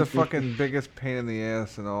 Here's the fucking biggest pain in the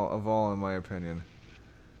ass of all, in my opinion.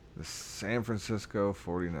 The San Francisco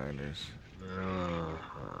 49ers.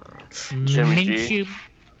 Jimmy G.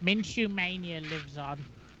 Minshew Mania lives on.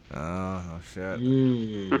 Oh, shit.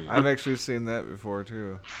 I've actually seen that before,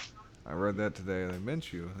 too. I read that today. Like,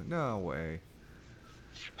 Minshew? No way.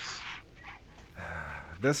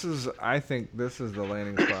 I think this is the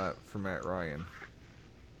landing spot for Matt Ryan.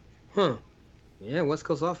 Huh. Yeah, West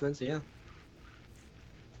Coast offense, yeah.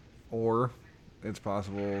 Or it's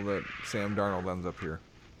possible that Sam Darnold ends up here.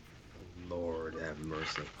 Lord have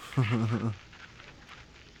mercy.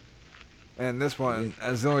 And this one,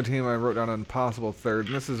 as the only team I wrote down on possible third,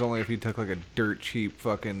 and this is only if you took like a dirt cheap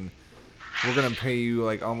fucking, we're going to pay you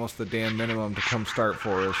like almost the damn minimum to come start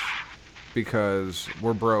for us because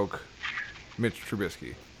we're broke, Mitch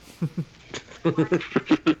Trubisky.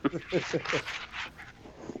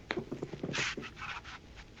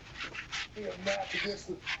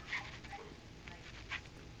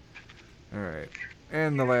 Alright.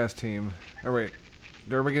 And the last team. Oh, wait.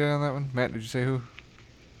 Did everybody get in on that one? Matt, did you say who?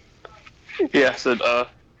 Yeah, I said,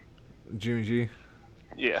 Jimmy G?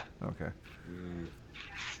 Yeah. Okay.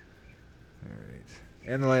 Alright.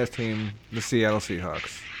 And the last team, the Seattle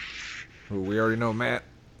Seahawks. Who we already know, Matt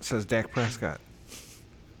says Dak Prescott.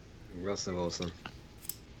 Russell Wilson.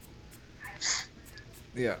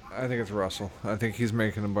 Yeah, I think it's Russell. I think he's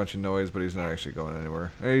making a bunch of noise, but he's not actually going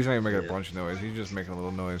anywhere. He's not even making a bunch of noise. He's just making a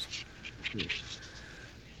little noise.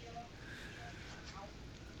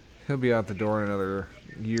 He'll be out the door in another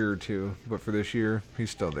year or two, but for this year, he's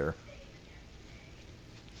still there.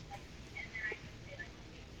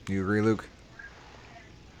 You agree, Luke?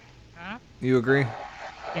 Huh? You agree?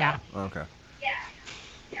 Yeah. Okay.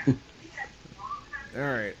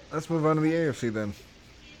 Alright, let's move on to the AFC then.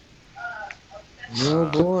 Oh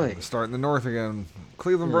boy. Start in the north again.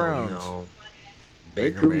 Cleveland Browns. No.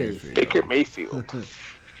 Baker Mayfield. Baker Mayfield.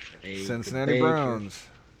 Cincinnati Browns.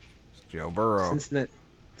 Joe Burrow. Cincinnati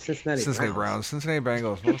Browns. Cincinnati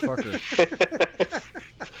Bengals. Motherfucker.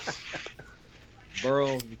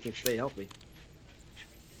 Burrow, you can stay healthy.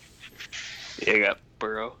 Yeah, you got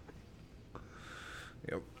Burrow.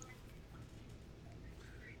 Yep.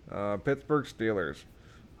 Pittsburgh Steelers.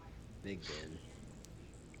 Big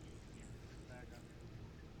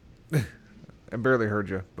Ben. I barely heard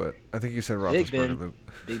you, but I think you said Big Roethlisberger, Ben. Luke.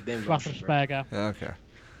 Big Ben. Roethlisberger. Okay.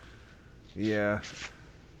 Yeah.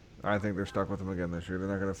 I think they're stuck with him again this year. They're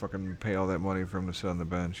not going to fucking pay all that money for him to sit on the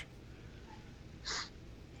bench.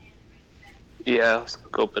 Yeah, let's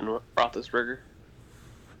go up in Roethlisberger.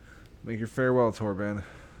 Make your farewell tour, Ben.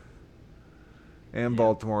 And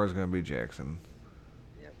Baltimore is going to be Jackson.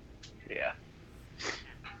 Yeah.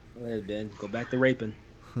 Go ahead, Ben. Go back to raping.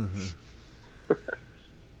 Alright.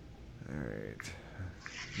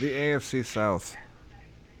 The AFC South.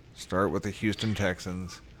 Start with the Houston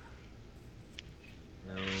Texans.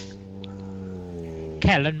 No.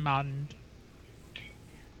 Kellen Mond.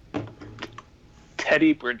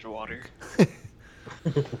 Teddy Bridgewater.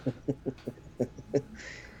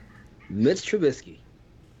 Mitch Trubisky.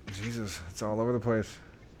 Jesus, it's all over the place.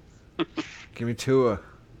 Give me Tua.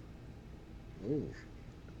 Ooh.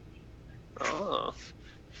 Oh.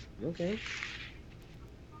 Okay.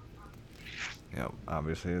 Yep,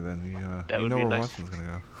 obviously, then That you would know be where nice. Watson's going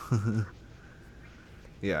to go.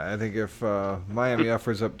 Yeah, I think if Miami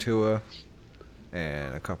offers up Tua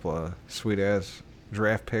and a couple of sweet-ass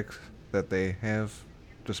draft picks that they have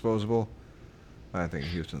disposable, I think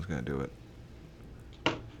Houston's going to do it.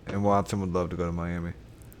 And Watson would love to go to Miami.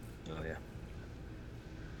 Oh, yeah.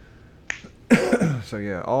 So,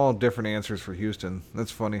 yeah, all different answers for Houston.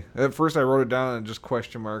 That's funny. At first, I wrote it down and just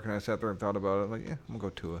question mark, and I sat there and thought about it. I'm like, yeah, I'm going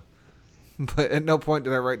to go Tua. But at no point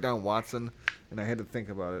did I write down Watson, and I had to think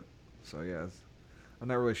about it. So, yes. I'm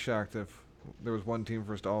not really shocked if there was one team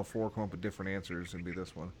for us to all four come up with different answers. It'd be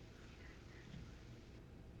this one.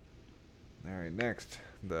 All right, next.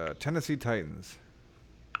 The Tennessee Titans.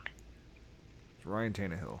 It's Ryan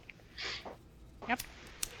Tannehill. Yep.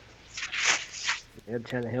 Yeah,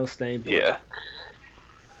 Tannehill staying. Yeah.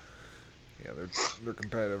 Yeah, they're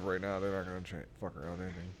competitive right now. They're not going to fuck around with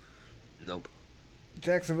anything. Nope.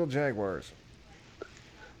 Jacksonville Jaguars.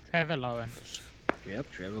 Trevor Lawrence. Yep,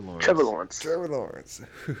 Trevor Lawrence. Trevor Lawrence.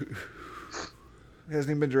 Hasn't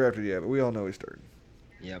even been drafted yet, but we all know he's starting.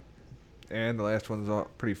 Yep. And the last one's all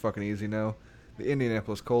pretty fucking easy now. The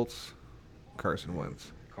Indianapolis Colts. Carson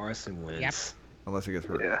Wentz. Carson wins. Yep. Unless he gets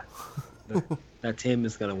hurt. Yeah. That team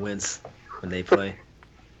is gonna wince when they play.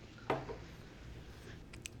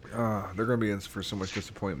 They're going to be in for so much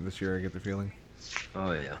disappointment this year, I get the feeling.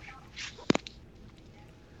 Oh yeah.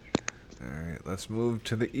 Alright, let's move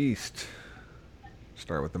to the East.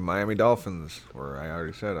 Start with the Miami Dolphins, where I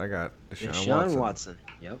already said I got Deshaun Watson.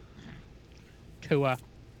 Yep. Tua.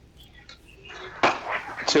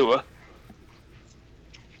 Tua.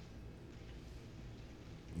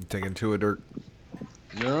 You taking Tua, Dirk?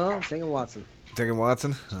 No, I'm taking Watson. Taking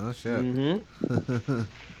Watson? Oh, shit. Mm-hmm.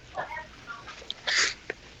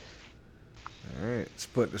 Alright,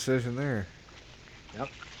 split decision there. Yep.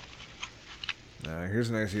 Here's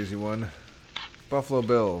a nice easy one. Buffalo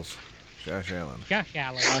Bills. Josh Allen. Josh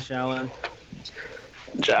Allen. Josh Allen.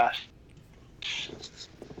 Josh.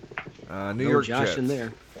 New York Josh Jets. in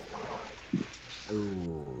there.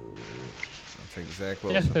 Ooh. I'll take Zach The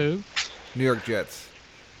Wilson. who? New York Jets.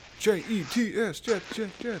 Jets, Jets.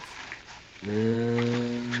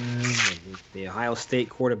 The Ohio State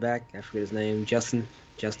quarterback. I forget his name. Justin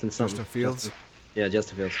something. Justin Fields? Yeah,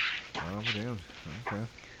 Justin Fields. Oh, damn. Okay.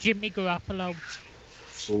 Jimmy Garoppolo.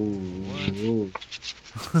 Ooh.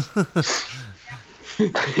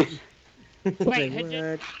 Wait,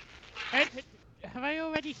 What? have I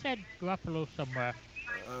already said Garoppolo somewhere?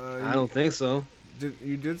 I don't think so.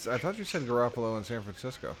 I thought you said Garoppolo in San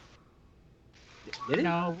Francisco. Did he?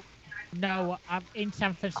 No, I'm in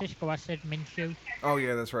San Francisco. I said Minshew. Oh,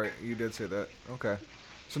 yeah, that's right. You did say that. Okay.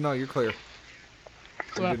 So, no, you're clear.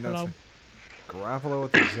 You did not Garoppolo. say- Garoppolo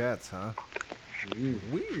with the Jets, huh?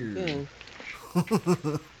 Weird. Yeah. I'm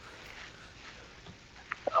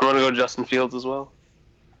gonna go Justin Fields as well.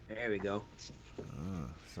 There we go.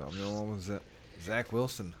 So, the only one was Zach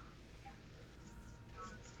Wilson.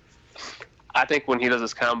 I think when he does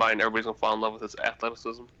his combine, everybody's gonna fall in love with his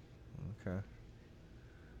athleticism. Okay.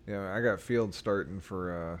 Yeah, I got Fields starting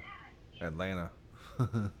for Atlanta.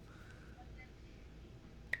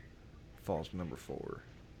 Falls to number 4.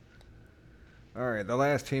 All right, the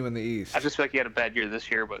last team in the East. I just feel like he had a bad year this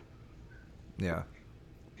year, but Yeah.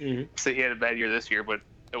 so he had a bad year this year, but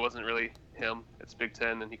it wasn't really him. It's Big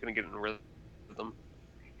Ten, and he couldn't get in rhythm.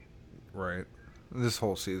 Right. This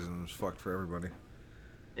whole season was fucked for everybody.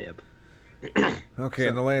 Yep. Okay,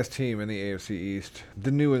 and the last team in the AFC East,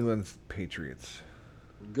 the New England Patriots.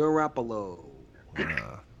 Garoppolo.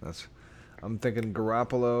 I'm thinking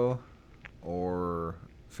Garoppolo or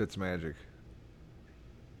Fitzmagic.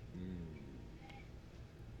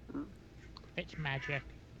 It's magic.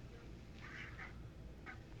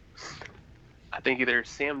 I think either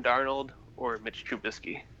Sam Darnold or Mitch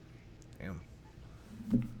Trubisky. Damn.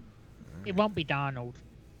 It won't be Darnold.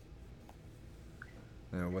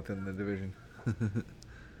 Within the division.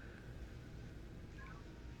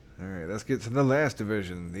 All right, let's get to the last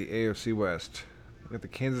division, the AFC West. We got the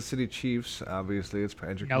Kansas City Chiefs. Obviously, it's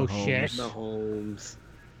Patrick No Mahomes. shit. Mahomes.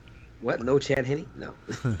 What? No Chad Henne? No.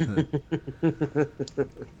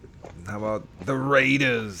 How about the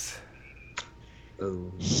Raiders?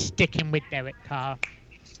 Oh. Sticking with Derek Carr.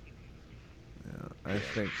 Yeah, I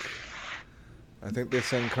think they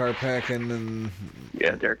send Carr packing, and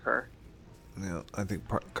Yeah, Derek Carr. I think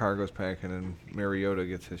Carr goes packing, and Mariota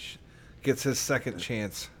gets his second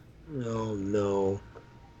chance. Oh no.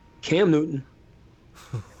 Cam Newton.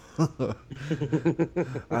 I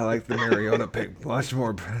like the Mariota pick much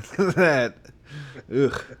more than that.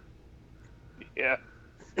 Ugh. Yeah.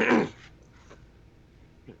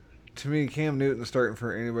 To me, Cam Newton starting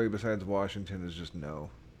for anybody besides Washington is just no.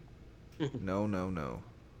 No.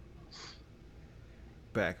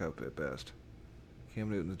 Backup at best. Cam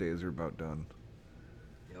Newton's days are about done.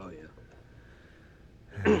 Oh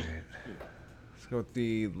yeah. All right. Let's go with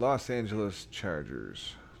the Los Angeles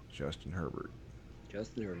Chargers. Justin Herbert.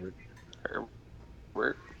 Justin Herbert.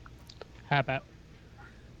 Herbert. How about?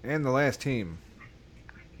 And the last team,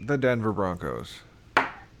 the Denver Broncos.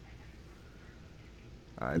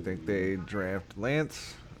 I think they draft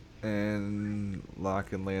Lance And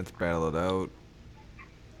Locke and Lance battle it out.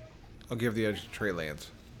 I'll give the edge to Trey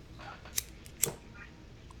Lance.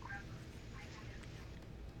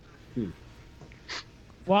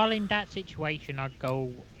 While in that situation, I'd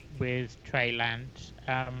go with Trey Lance.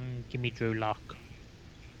 Give me Drew Lock.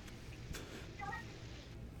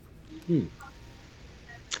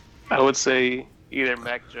 I would say either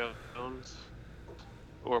Mac Jones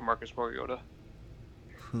or Marcus Mariota.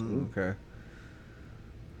 Okay.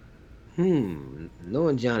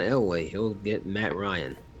 Knowing John Elway, he'll get Matt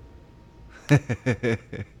Ryan.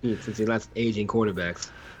 Since he likes aging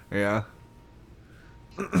quarterbacks. Yeah.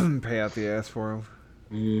 Pay out the ass for him.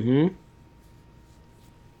 Mm-hmm.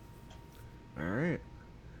 All right.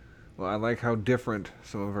 Well, I like how different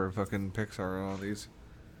some of our fucking picks are on all these.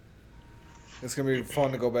 It's going to be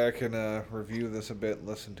fun to go back and review this a bit and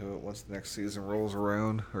listen to it once the next season rolls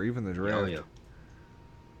around, or even the draft. Oh, yeah.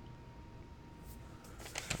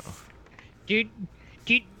 Do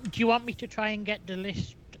you want me to try and get the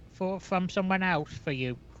list from someone else for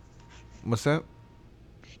you? What's that?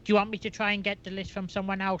 Do you want me to try and get the list from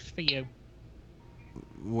someone else for you?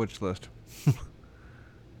 Which list?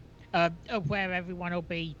 Of where everyone will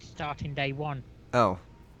be starting day one. Oh.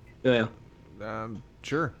 Yeah.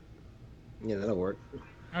 Sure. Yeah, that'll work.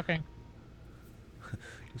 Okay.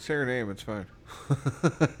 You say her name, it's fine.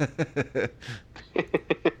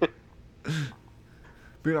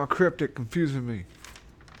 Being all cryptic, confusing me.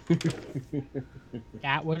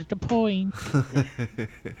 That was the point.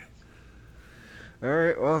 All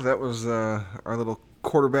right, well, that was our little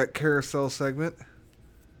quarterback carousel segment.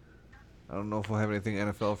 I don't know if we'll have anything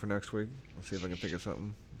NFL for next week. Let's see if I can think of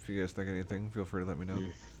something. If you guys think of anything, feel free to let me know.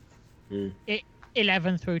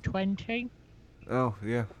 11 through 20. Oh,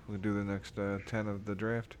 yeah. We'll do the next 10 of the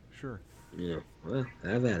draft. Sure. Yeah, well,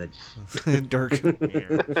 have at it. Dirk. Yeah.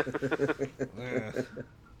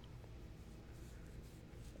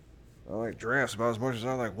 I like drafts about as much as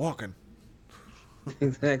I like walking.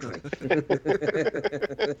 Exactly.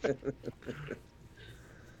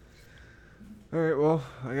 All right, well,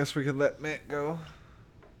 I guess we could let Matt go.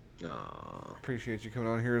 Aw. Appreciate you coming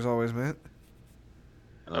on here as always, Matt.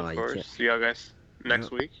 Of course. See y'all guys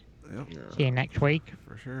next week. Yep. No. See you next week.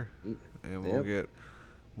 For sure. And we'll get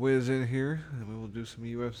Wiz in here, and we will do some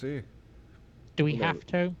UFC. Do we have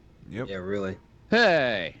to? Yep. Yeah, really.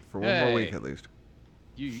 Hey! For one more week at least.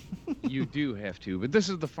 You do have to, but this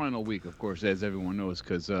is the final week, of course, as everyone knows,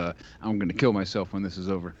 because I'm going to kill myself when this is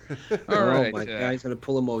over. All right. Oh my God, he's gonna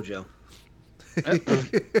pull a mojo.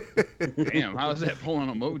 Damn, how's that pulling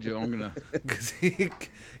a mojo? I'm gonna. Because he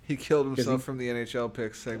killed himself from the NHL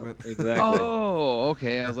picks segment. Exactly. Oh,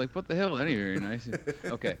 okay. I was like, what the hell? Anyway, very nice.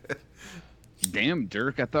 Okay. Damn,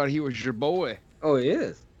 Dirk, I thought he was your boy. Oh, he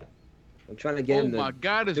is. I'm trying to get him. Oh my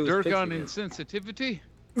God, is do his Dirk picks on again. insensitivity?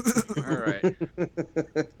 All right.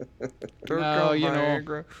 Dirk No, on you know,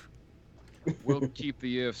 Viagra. we'll keep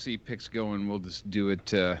the UFC picks going. We'll just do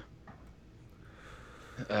it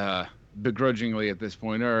begrudgingly at this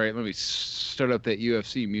point. All right, let me start up that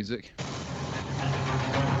UFC music.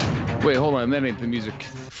 Wait, hold on. That ain't the music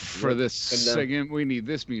for this segment. We need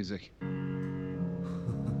this music.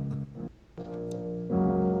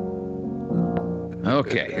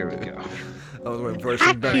 Okay, here we go. I was waiting for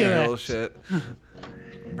some Benny Hill shit.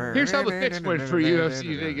 Here's how the picks went for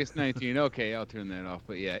UFC Vegas 19. Okay, I'll turn that off.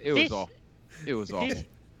 But yeah, it was awful.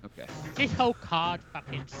 Okay. This whole card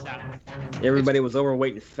fucking sucked. Everybody was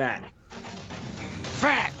overweight and fat.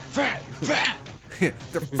 Fat.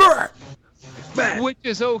 The fat. Which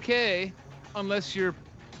is okay, unless your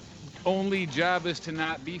only job is to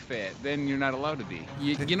not be fat. Then you're not allowed to be.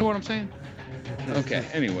 You know what I'm saying? Okay,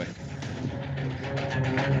 anyway.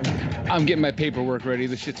 I'm getting my paperwork ready.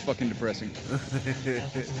 This shit's fucking depressing.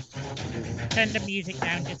 Turn the music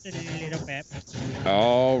down just a little bit.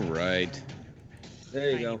 All right. There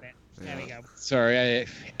you Tiny go. bit. There we go. Sorry,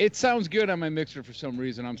 it sounds good on my mixer for some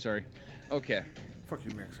reason. I'm sorry. Okay. Fuck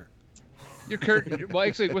you, mixer. Your curtain. Well,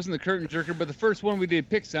 actually, it wasn't the curtain jerker, but the first one we did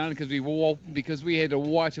picks on because we had to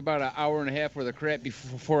watch about an hour and a half worth of crap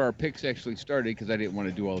before our picks actually started because I didn't want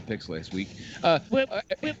to do all the picks last week. A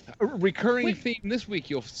recurring theme this week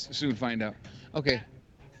you'll soon find out. Okay.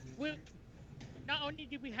 Well, not only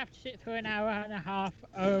did we have to sit through an hour and a half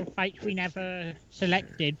of fights we never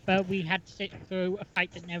selected, but we had to sit through a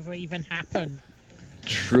fight that never even happened.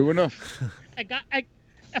 True enough.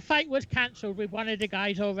 A fight was cancelled with one of the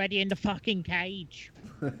guys already in the fucking cage.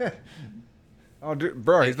 Oh, dude,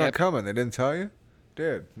 bro, he's not coming. They didn't tell you?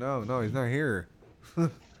 Dude, no, he's not here.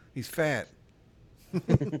 He's fat.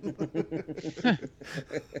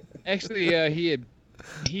 Actually,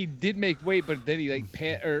 he did make weight, but then he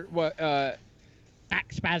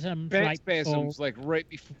back spasms. Back right spasms, before. like right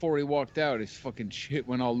before he walked out. His fucking shit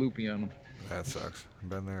went all loopy on him. That sucks.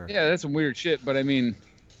 Been there. Yeah, that's some weird shit, but I mean,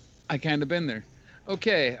 I kind of been there.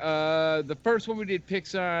 Okay, the first one we did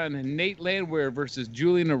picks on Nate Landwehr versus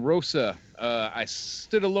Julian Arosa. I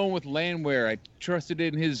stood alone with Landwehr. I trusted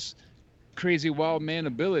in his crazy wild man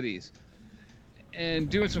abilities. And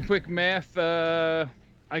doing some quick math, I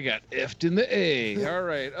got F'd in the A. All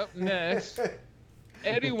right, up next,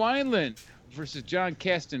 Eddie Wineland versus John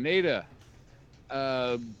Castaneda.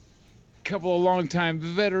 Couple of long-time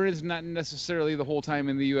veterans, not necessarily the whole time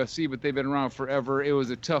in the UFC, but they've been around forever. It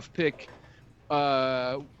was a tough pick.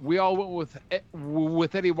 We all went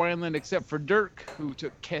with Eddie Wineland except for Dirk, who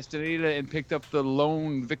took Castaneda and picked up the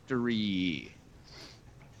lone victory.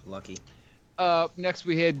 Lucky. Next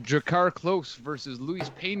we had Drakkar Klose versus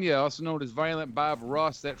Luis Pena, also known as Violent Bob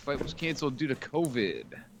Ross. That fight was canceled due to COVID.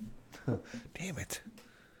 Damn it.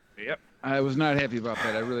 Yep. I was not happy about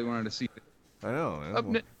that. I really wanted to see it. I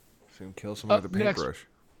know. See him kill someone with a paintbrush.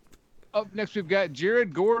 Up next we've got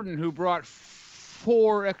Jared Gordon, who brought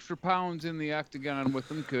 4 extra pounds in the octagon with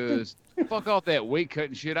him because fuck all that weight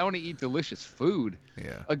cutting shit. I want to eat delicious food.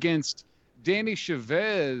 Yeah. Against Danny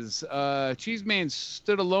Chavez. Cheese Man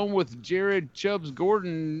stood alone with Jared Chubbs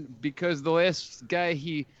Gordon because the last guy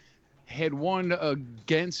he had won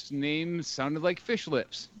against name sounded like Fish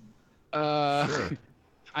Lips. Sure.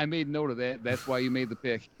 I made note of that. That's why you made the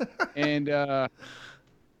pick. And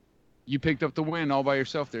you picked up the win all by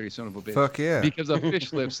yourself there, you son of a bitch. Fuck yeah. Because of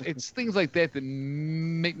Fish Lips. It's things like that that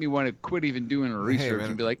make me want to quit even doing research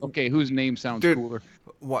and be like, okay, whose name sounds cooler?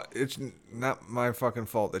 What? It's not my fucking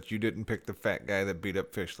fault that you didn't pick the fat guy that beat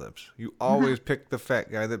up Fish Lips. You always pick the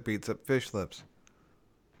fat guy that beats up Fish Lips.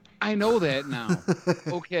 I know that now.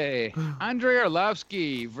 Okay. Andrei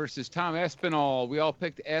Arlovsky versus Tom Aspinall. We all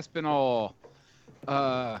picked Aspinall.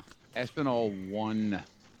 Aspinall won.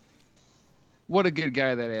 What a good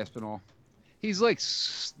guy, that Aspinall. He's like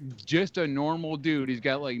just a normal dude. He's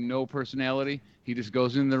got like no personality. He just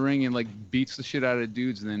goes in the ring and like beats the shit out of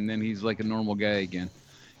dudes, and then he's like a normal guy again.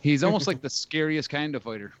 He's almost like the scariest kind of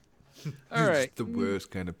fighter. All right. The worst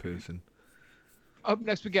kind of person. Up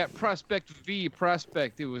next, we got Prospect v.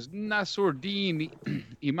 Prospect. It was Nassourdine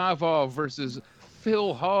Imavov versus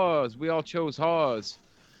Phil Hawes. We all chose Hawes.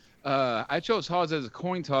 I chose Hawes as a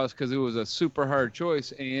coin toss because it was a super hard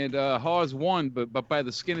choice, and Hawes won, but by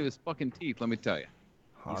the skin of his fucking teeth, let me tell you.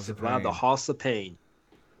 He survived the Hoss of Pain.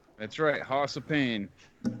 That's right, Hoss of Pain.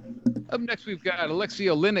 Up next, we've got Alexei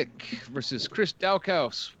Oleinik versus Chris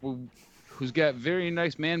Daukaus, who's got very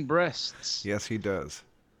nice man breasts. Yes, he does.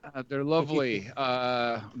 They're lovely.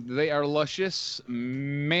 They are luscious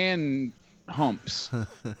man humps.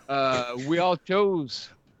 We all chose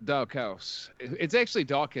Daukaus. It's actually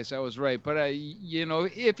Daukaus. I was right, but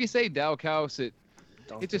if you say Daukaus, it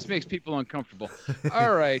just makes people uncomfortable.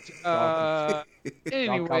 All right.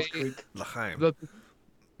 Anyway,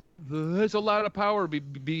 there's a lot of power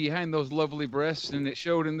behind those lovely breasts, and it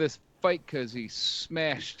showed in this fight because he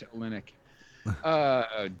smashed Oleinik.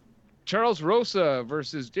 Charles Rosa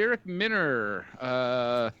versus Derek Minner.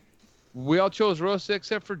 We all chose Rosa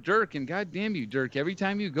except for Dirk, and goddamn you, Dirk. Every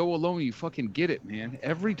time you go alone, you fucking get it, man.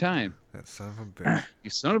 Every time. That son of a bitch. You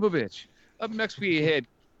son of a bitch. Up next, we had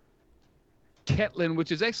Ketlin,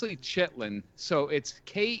 which is actually Chetlin. So it's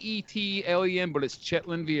Ketlen, but it's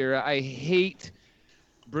Chetlin Vieira. I hate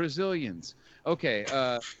Brazilians. Okay,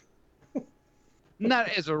 not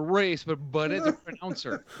as a race, but as a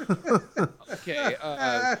pronouncer. Okay.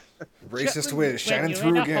 Racist whiz shining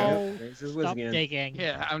through again. Racist whiz again. Digging.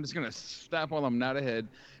 Yeah, I'm just gonna stop while I'm not ahead.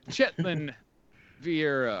 Chetlin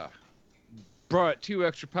Vieira brought 2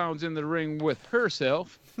 extra pounds in the ring with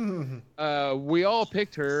herself. We all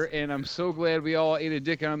picked her, and I'm so glad we all ate a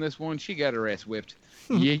dick on this one. She got her ass whipped.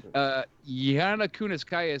 Yana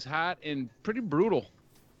Kunitskaya is hot and pretty brutal.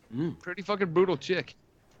 Pretty fucking brutal chick.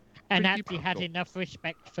 And actually had enough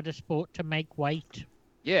respect for the sport to make weight.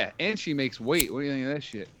 Yeah, and she makes weight. What do you think of that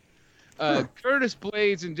shit? Curtis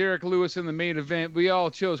Blades and Derek Lewis in the main event. We all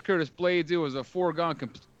chose Curtis Blades. It was a foregone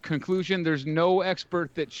conclusion. There's no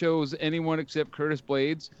expert that chose anyone except Curtis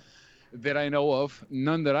Blades that I know of.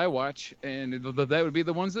 None that I watch. And that would be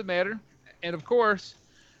the ones that matter. And, of course,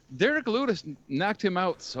 Derek Lewis knocked him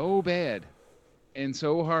out so bad and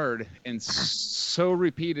so hard and so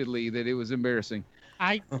repeatedly that it was embarrassing.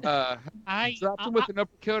 I dropped him with an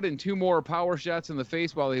uppercut and 2 more power shots in the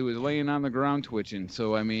face while he was laying on the ground twitching.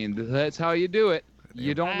 So, I mean, that's how you do it.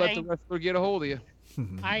 You don't let the wrestler get a hold of you.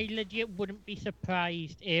 I legit wouldn't be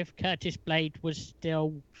surprised if Curtis Blade was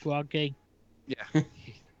still groggy. Yeah.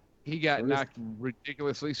 He got knocked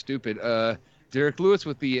ridiculously stupid. Derek Lewis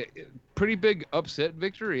with the pretty big upset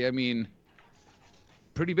victory. I mean,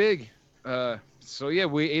 pretty big. So yeah,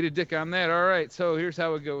 we ate a dick on that. All right, so here's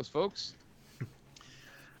how it goes, folks.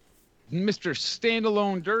 Mr.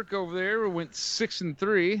 Standalone Dirk over there went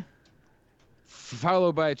 6-3,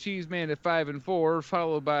 followed by Cheese Man at 5-4,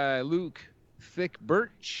 followed by Luke Thick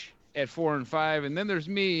Birch at 4-5, and then there's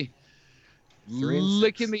me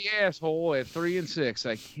licking the asshole at 3-6.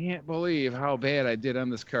 I can't believe how bad I did on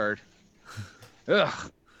this card.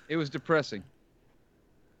 Ugh, it was depressing.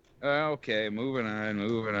 Okay, moving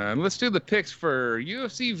on. Let's do the picks for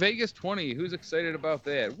UFC Vegas 20. Who's excited about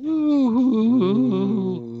that? Woo!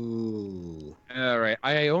 All right,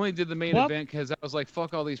 I only did the main event because I was like,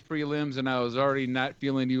 fuck all these prelims, and I was already not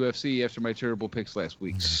feeling UFC after my terrible picks last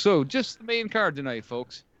week. So just the main card tonight,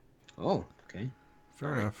 folks. Oh, okay.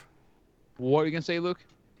 Fair enough. What are you going to say, Luke?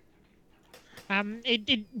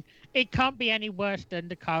 It can't be any worse than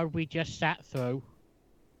the card we just sat through.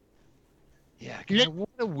 Yeah, God, what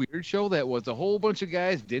a weird show that was. A whole bunch of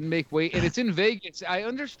guys didn't make weight, and it's in Vegas. I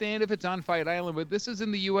understand if it's on Fight Island, but this is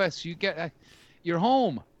in the U.S. You're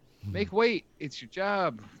home. Make weight. It's your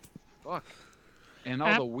job. Fuck. And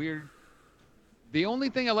all the weird. The only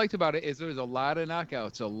thing I liked about it is there was a lot of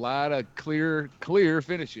knockouts, a lot of clear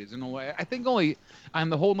finishes. And I think only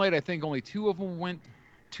on the whole night, I think only 2 of them went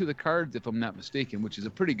to the cards, if I'm not mistaken, which is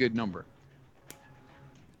a pretty good number.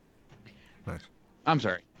 Nice. I'm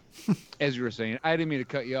sorry. As you were saying, I didn't mean to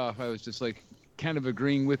cut you off. I was just like kind of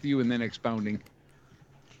agreeing with you and then expounding.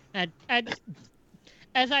 And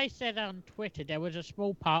as I said on Twitter, there was a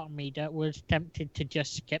small part of me that was tempted to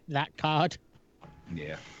just skip that card.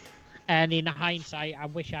 Yeah. And in hindsight, I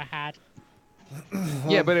wish I had.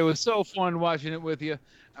 Yeah, but it was so fun watching it with you.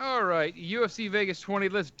 All right, UFC Vegas 20,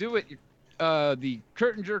 let's do it. The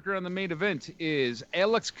curtain jerker on the main event is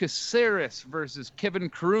Alex Caceres versus Kevin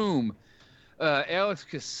Kroom. Alex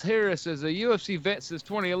Caceres is a UFC vet since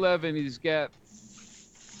 2011. He's got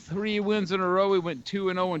 3 wins in a row. He went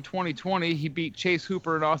 2-0 in 2020. He beat Chase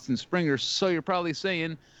Hooper and Austin Springer. So you're probably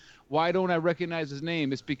saying, why don't I recognize his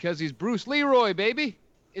name? It's because he's Bruce Leroy, baby.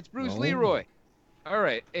 It's Bruce Leroy. All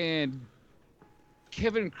right, and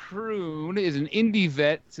Kevin Kroom is an indie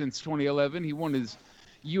vet since 2011. He won his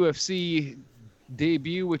UFC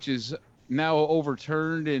debut, which is now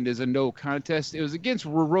overturned and is a no contest. It was against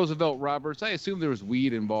Roosevelt Roberts. I assume there was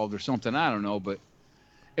weed involved or something. I don't know, but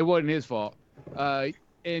it wasn't his fault.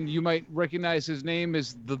 And you might recognize his name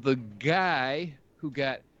as the guy who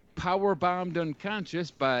got power bombed unconscious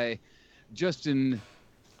by Justin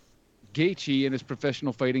Gaethje in his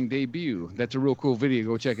professional fighting debut. That's a real cool video.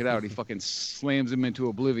 Go check it out. He fucking slams him into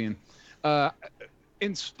oblivion.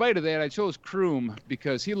 In spite of that, I chose Kroom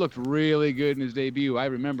because he looked really good in his debut. I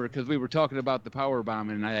remember because we were talking about the power bomb,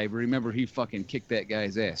 and I remember he fucking kicked that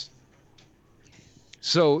guy's ass.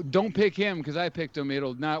 So don't pick him because I picked him.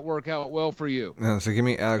 It'll not work out well for you. No, so give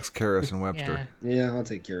me Alex Karras and Webster. Yeah, I'll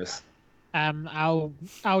take Karras. I'll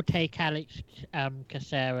take Alex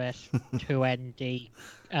Caceres to end the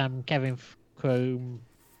Kevin Kroom.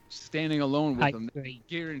 Standing alone with him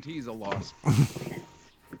guarantees a loss.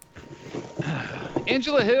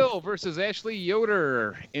 Angela Hill versus Ashley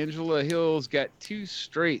Yoder. Angela Hill's got 2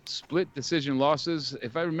 straight split decision losses.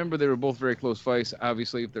 If I remember, they were both very close fights.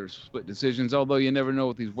 Obviously, if there's split decisions, although you never know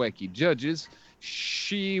with these wacky judges.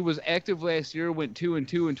 She was active last year, went 2-2 in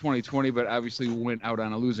 2020, but obviously went out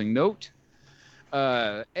on a losing note.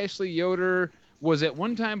 Ashley Yoder was at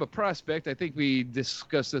one time a prospect. I think we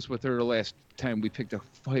discussed this with her the last time we picked a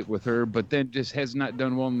fight with her, but then just has not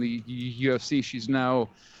done well in the UFC. She's now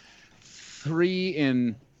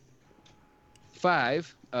 3-5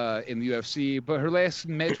 in the UFC, but her last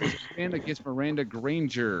match was against Miranda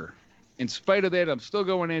Granger. In spite of that, I'm still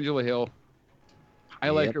going Angela Hill. I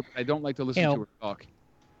like her, but I don't like to listen to her talk.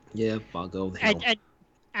 Yep, I'll go with Hill.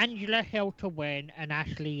 Angela Hill to win and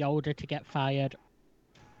Ashley Yoder to get fired.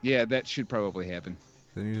 Yeah, that should probably happen.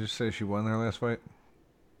 Didn't you just say she won their last fight?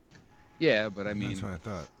 Yeah, but I mean... That's what I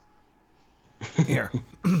thought. Here.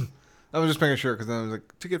 I was just making sure because then I was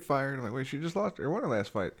like, to get fired. I'm like, wait, she just lost or won her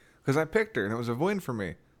last fight. Because I picked her and it was a win for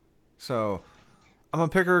me. So, I'm going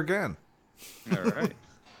to pick her again. All right.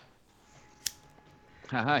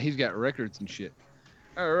 Haha, he's got records and shit.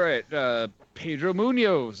 All right, Pedro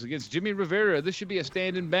Munoz against Jimmy Rivera. This should be a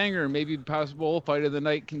stand-in banger, maybe possible fight of the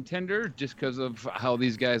night contender, just because of how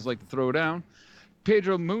these guys like to throw down.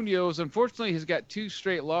 Pedro Munoz, unfortunately, has got 2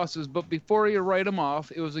 straight losses, but before you write him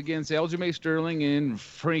off, it was against Aljamain Sterling and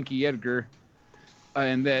Frankie Edgar.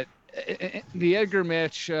 And that the Edgar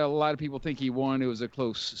match, a lot of people think he won. It was a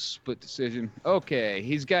close split decision. Okay,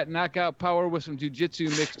 he's got knockout power with some jiu-jitsu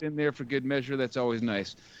mixed in there for good measure. That's always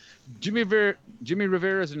nice. Jimmy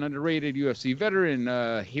Rivera is an underrated UFC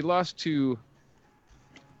veteran. He lost to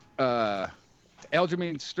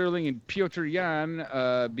Aljamain Sterling and Piotr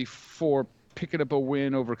Jan before picking up a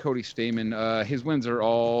win over Cody Stamen. His wins are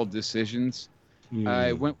all decisions.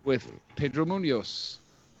 I went with Pedro Munoz.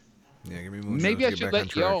 Yeah, give me Munoz. Maybe to I get should back on let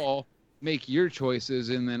track. y'all make your choices,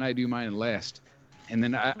 and then I do mine last. And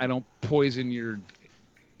then I don't poison your...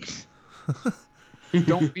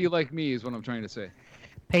 Don't be like me is what I'm trying to say.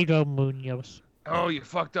 Pedro Munoz. Oh, you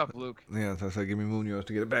fucked up, Luke. Yeah, so I said give me Munoz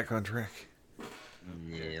to get it back on track.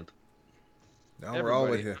 Yep. Now we're all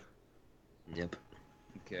with you. Yep.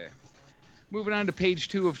 Okay. Moving on to page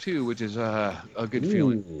 2 of 2, which is a good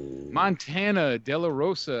feeling. Montana De La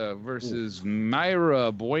Rosa versus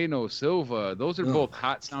Mayra Bueno Silva. Those are both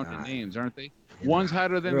hot sounding names, aren't they? One's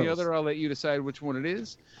hotter than the other. I'll let you decide which one it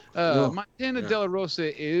is. Montana De La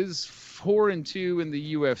Rosa is 4-2 in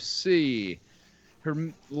the UFC.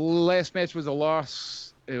 Her last match was a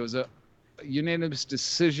loss. It was a unanimous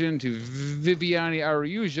decision to Viviane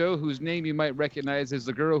Araújo, whose name you might recognize as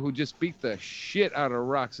the girl who just beat the shit out of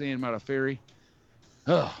Roxanne Modafferi.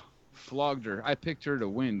 Ugh, flogged her. I picked her to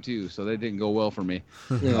win, too, so that didn't go well for me.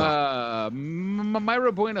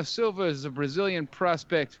 Mayra Bueno Silva is a Brazilian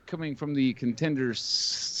prospect coming from the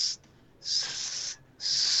Contenders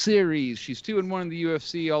series. She's 2-1 in the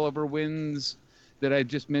UFC. All of her wins that I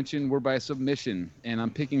just mentioned were by submission, and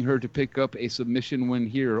I'm picking her to pick up a submission win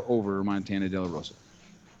here over Montana De La Rosa.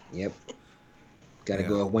 Yep. Gotta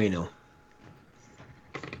go with Bueno.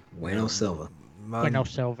 Bueno Silva. Bueno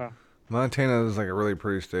Silva. Montana is like a really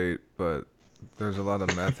pretty state, but there's a lot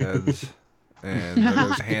of meth heads, and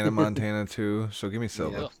there's Hannah Montana too. So give me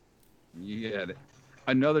Silva. You got it.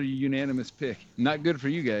 Another unanimous pick. Not good for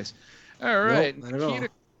you guys. All right, Nope, not at all. Nikita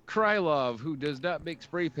Krylov, who does not make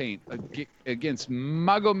spray paint, against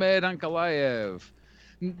Magomed Ankalaev.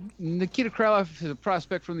 Nikita Krylov is a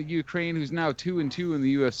prospect from the Ukraine who's now 2-2 in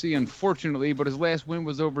the UFC, unfortunately, but his last win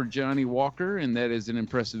was over Johnny Walker, and that is an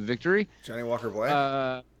impressive victory. Johnny Walker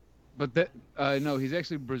Black? But that no, he's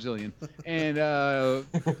actually Brazilian, and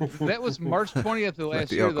that was March 20th of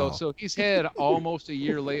last year, though. So he's had almost a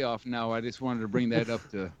year layoff now. I just wanted to bring that up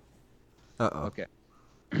to. Okay.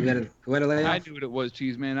 You got a layoff? I knew what it was,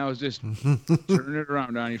 Cheese Man. I was just turning it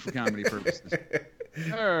around on you for comedy purposes.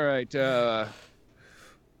 All right.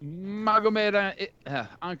 Magomed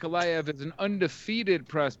Ankalaev is an undefeated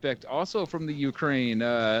prospect, also from the Ukraine.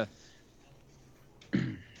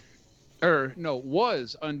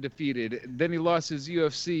 Was undefeated. Then he lost his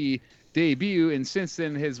UFC debut, and since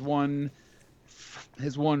then has won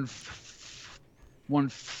 5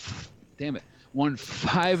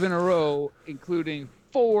 in a row, including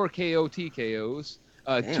 4 KO TKOs.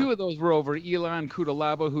 2 of those were over Elon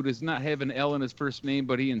Kudalaba, who does not have an L in his first name,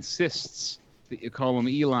 but he insists that you call him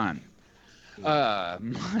Elon.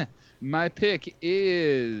 My pick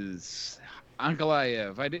is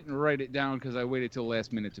Ankalaev. I didn't write it down because I waited till the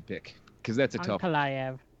last minute to pick, because that's a tough one.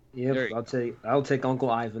 Ankalaev. Yep, I'll take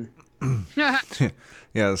Uncle Ivan. Yeah,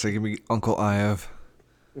 so give me Uncle Iv.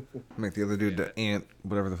 Make the other dude the Ant,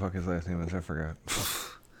 whatever the fuck his last name is. I forgot.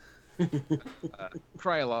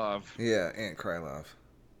 Krylov. Yeah, Ant Krylov.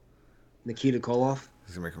 Nikita Koloff.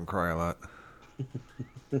 He's gonna make him cry a lot.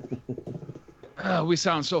 We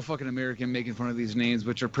sound so fucking American making fun of these names,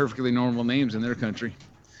 which are perfectly normal names in their country.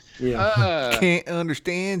 Yeah. Can't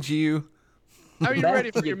understand you. Are you ready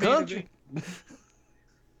for your main country? event?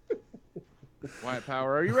 Wyatt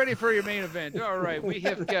Power, are you ready for your main event? All right, we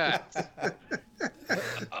have got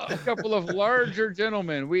a couple of larger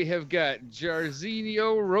gentlemen. We have got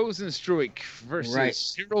Jairzinho Rozenstruik versus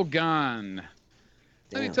Cyril Gahn.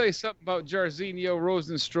 Let me tell you something about Jairzinho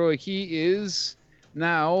Rozenstruik. He is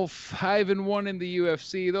now 5-1 in the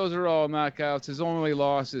UFC. Those are all knockouts. His only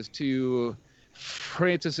loss is to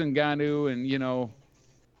Francis Ngannou, and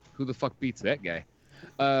who the fuck beats that guy?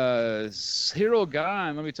 Cyril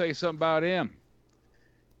Gahn, let me tell you something about him.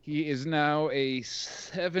 He is now a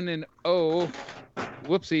 7-0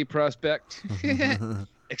 whoopsie prospect.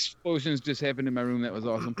 Explosions just happened in my room. That was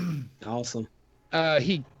awesome. Awesome.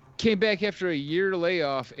 He came back after a year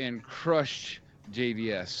layoff and crushed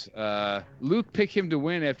JDS. Luke picked him to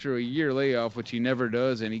win after a year layoff, which he never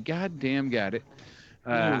does, and he goddamn got it.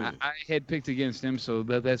 I had picked against him, so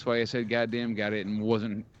that's why I said goddamn got it and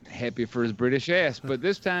wasn't happy for his British ass. But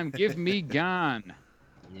this time, give me Gahn.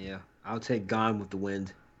 Yeah, I'll take Gone with the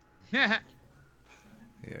wind. Yeah,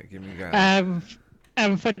 give me Gahn.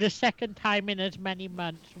 For the second time in as many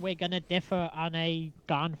months, we're gonna differ on a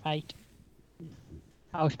Gahn fight.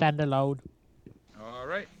 I'll stand alone. All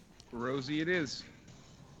right, Rosie it is.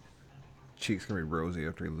 Cheek's gonna be rosy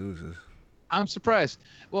after he loses. I'm surprised.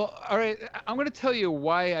 Well, all right. I'm going to tell you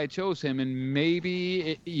why I chose him, and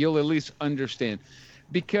maybe you'll at least understand.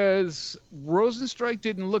 Because Rosenstrike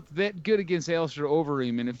didn't look that good against Alistair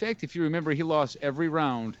Overeem. And in fact, if you remember, he lost every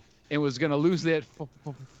round and was going to lose that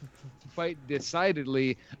fight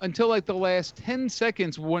decidedly until like the last 10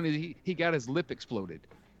 seconds when he got his lip exploded.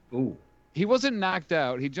 Ooh. He wasn't knocked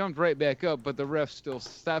out. He jumped right back up, but the ref still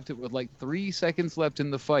stopped it with like 3 seconds left in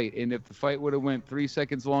the fight. And if the fight would have went 3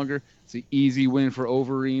 seconds longer, it's an easy win for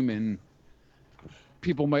Overeem. And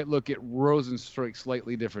people might look at Rosenstrike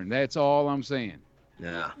slightly different. That's all I'm saying.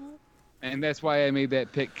 Yeah. And that's why I made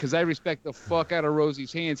that pick, because I respect the fuck out of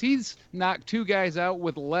Rosie's hands. He's knocked 2 guys out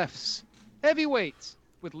with lefts. Heavyweights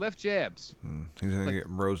with left jabs. He's going to get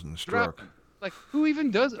Rosenstruck. Like,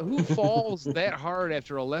 who falls that hard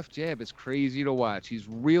after a left jab? It's crazy to watch. He's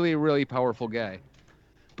really, really powerful guy.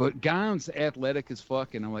 But Gon's athletic as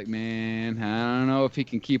fuck, and I'm like, man, I don't know if he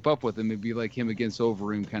can keep up with him. It'd be like him against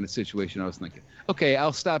Overeem kind of situation, I was thinking. Okay,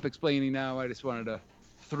 I'll stop explaining now. I just wanted to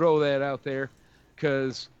throw that out there,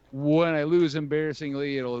 because when I lose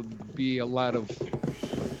embarrassingly, it'll be a lot of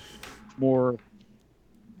more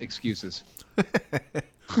excuses.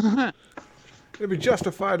 It'd be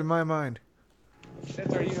justified in my mind.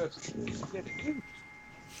 That's our UFC.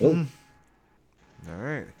 Oh. All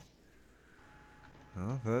right.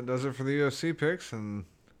 Well, that does it for the UFC picks, and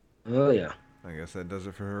Oh, yeah. I guess that does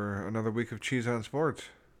it for another week of Cheez on Sports.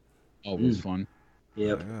 Always fun.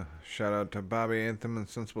 Yep. Yeah. Shout out to Bobby Anthem and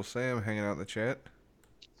Sensible Sam hanging out in the chat.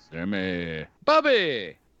 Sammy.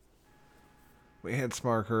 Bobby! We had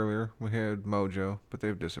Smark earlier. We had Mojo, but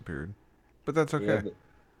they've disappeared. But that's okay.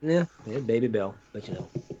 Yeah, Baby Bell, but you know.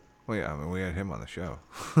 Well, yeah, I mean, we had him on the show.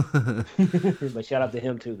 But shout out to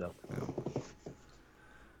him, too, though. Yeah.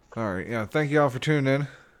 All right, yeah, thank you all for tuning in.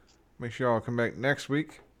 Make sure y'all come back next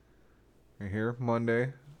week. We're here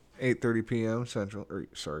Monday, 8:30 p.m. Central,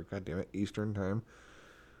 Eastern time.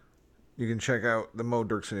 You can check out the Mo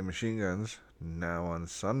Dirk City Machine Guns now on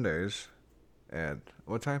Sundays at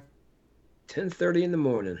what time? 10:30 in the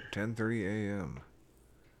morning. 10:30 a.m.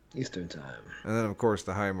 Eastern time. And then, of course,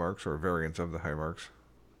 the High Marks, or variants of the High Marks,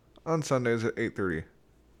 on Sundays at 8:30.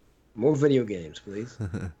 More video games, please.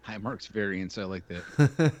 High Marks variants, I like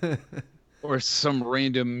that. Or some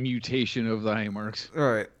random mutation of the High Marks. All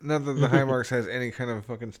right, not that the High Marks has any kind of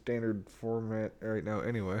fucking standard format right now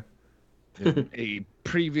anyway. A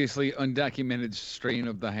previously undocumented strain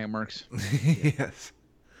of the High Marks. Yes.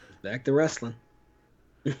 Back to wrestling.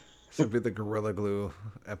 This would be the Gorilla Glue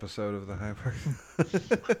episode of the High Marks.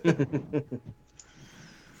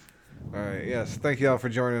 All right, yes, thank you all for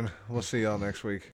joining. We'll see y'all next week.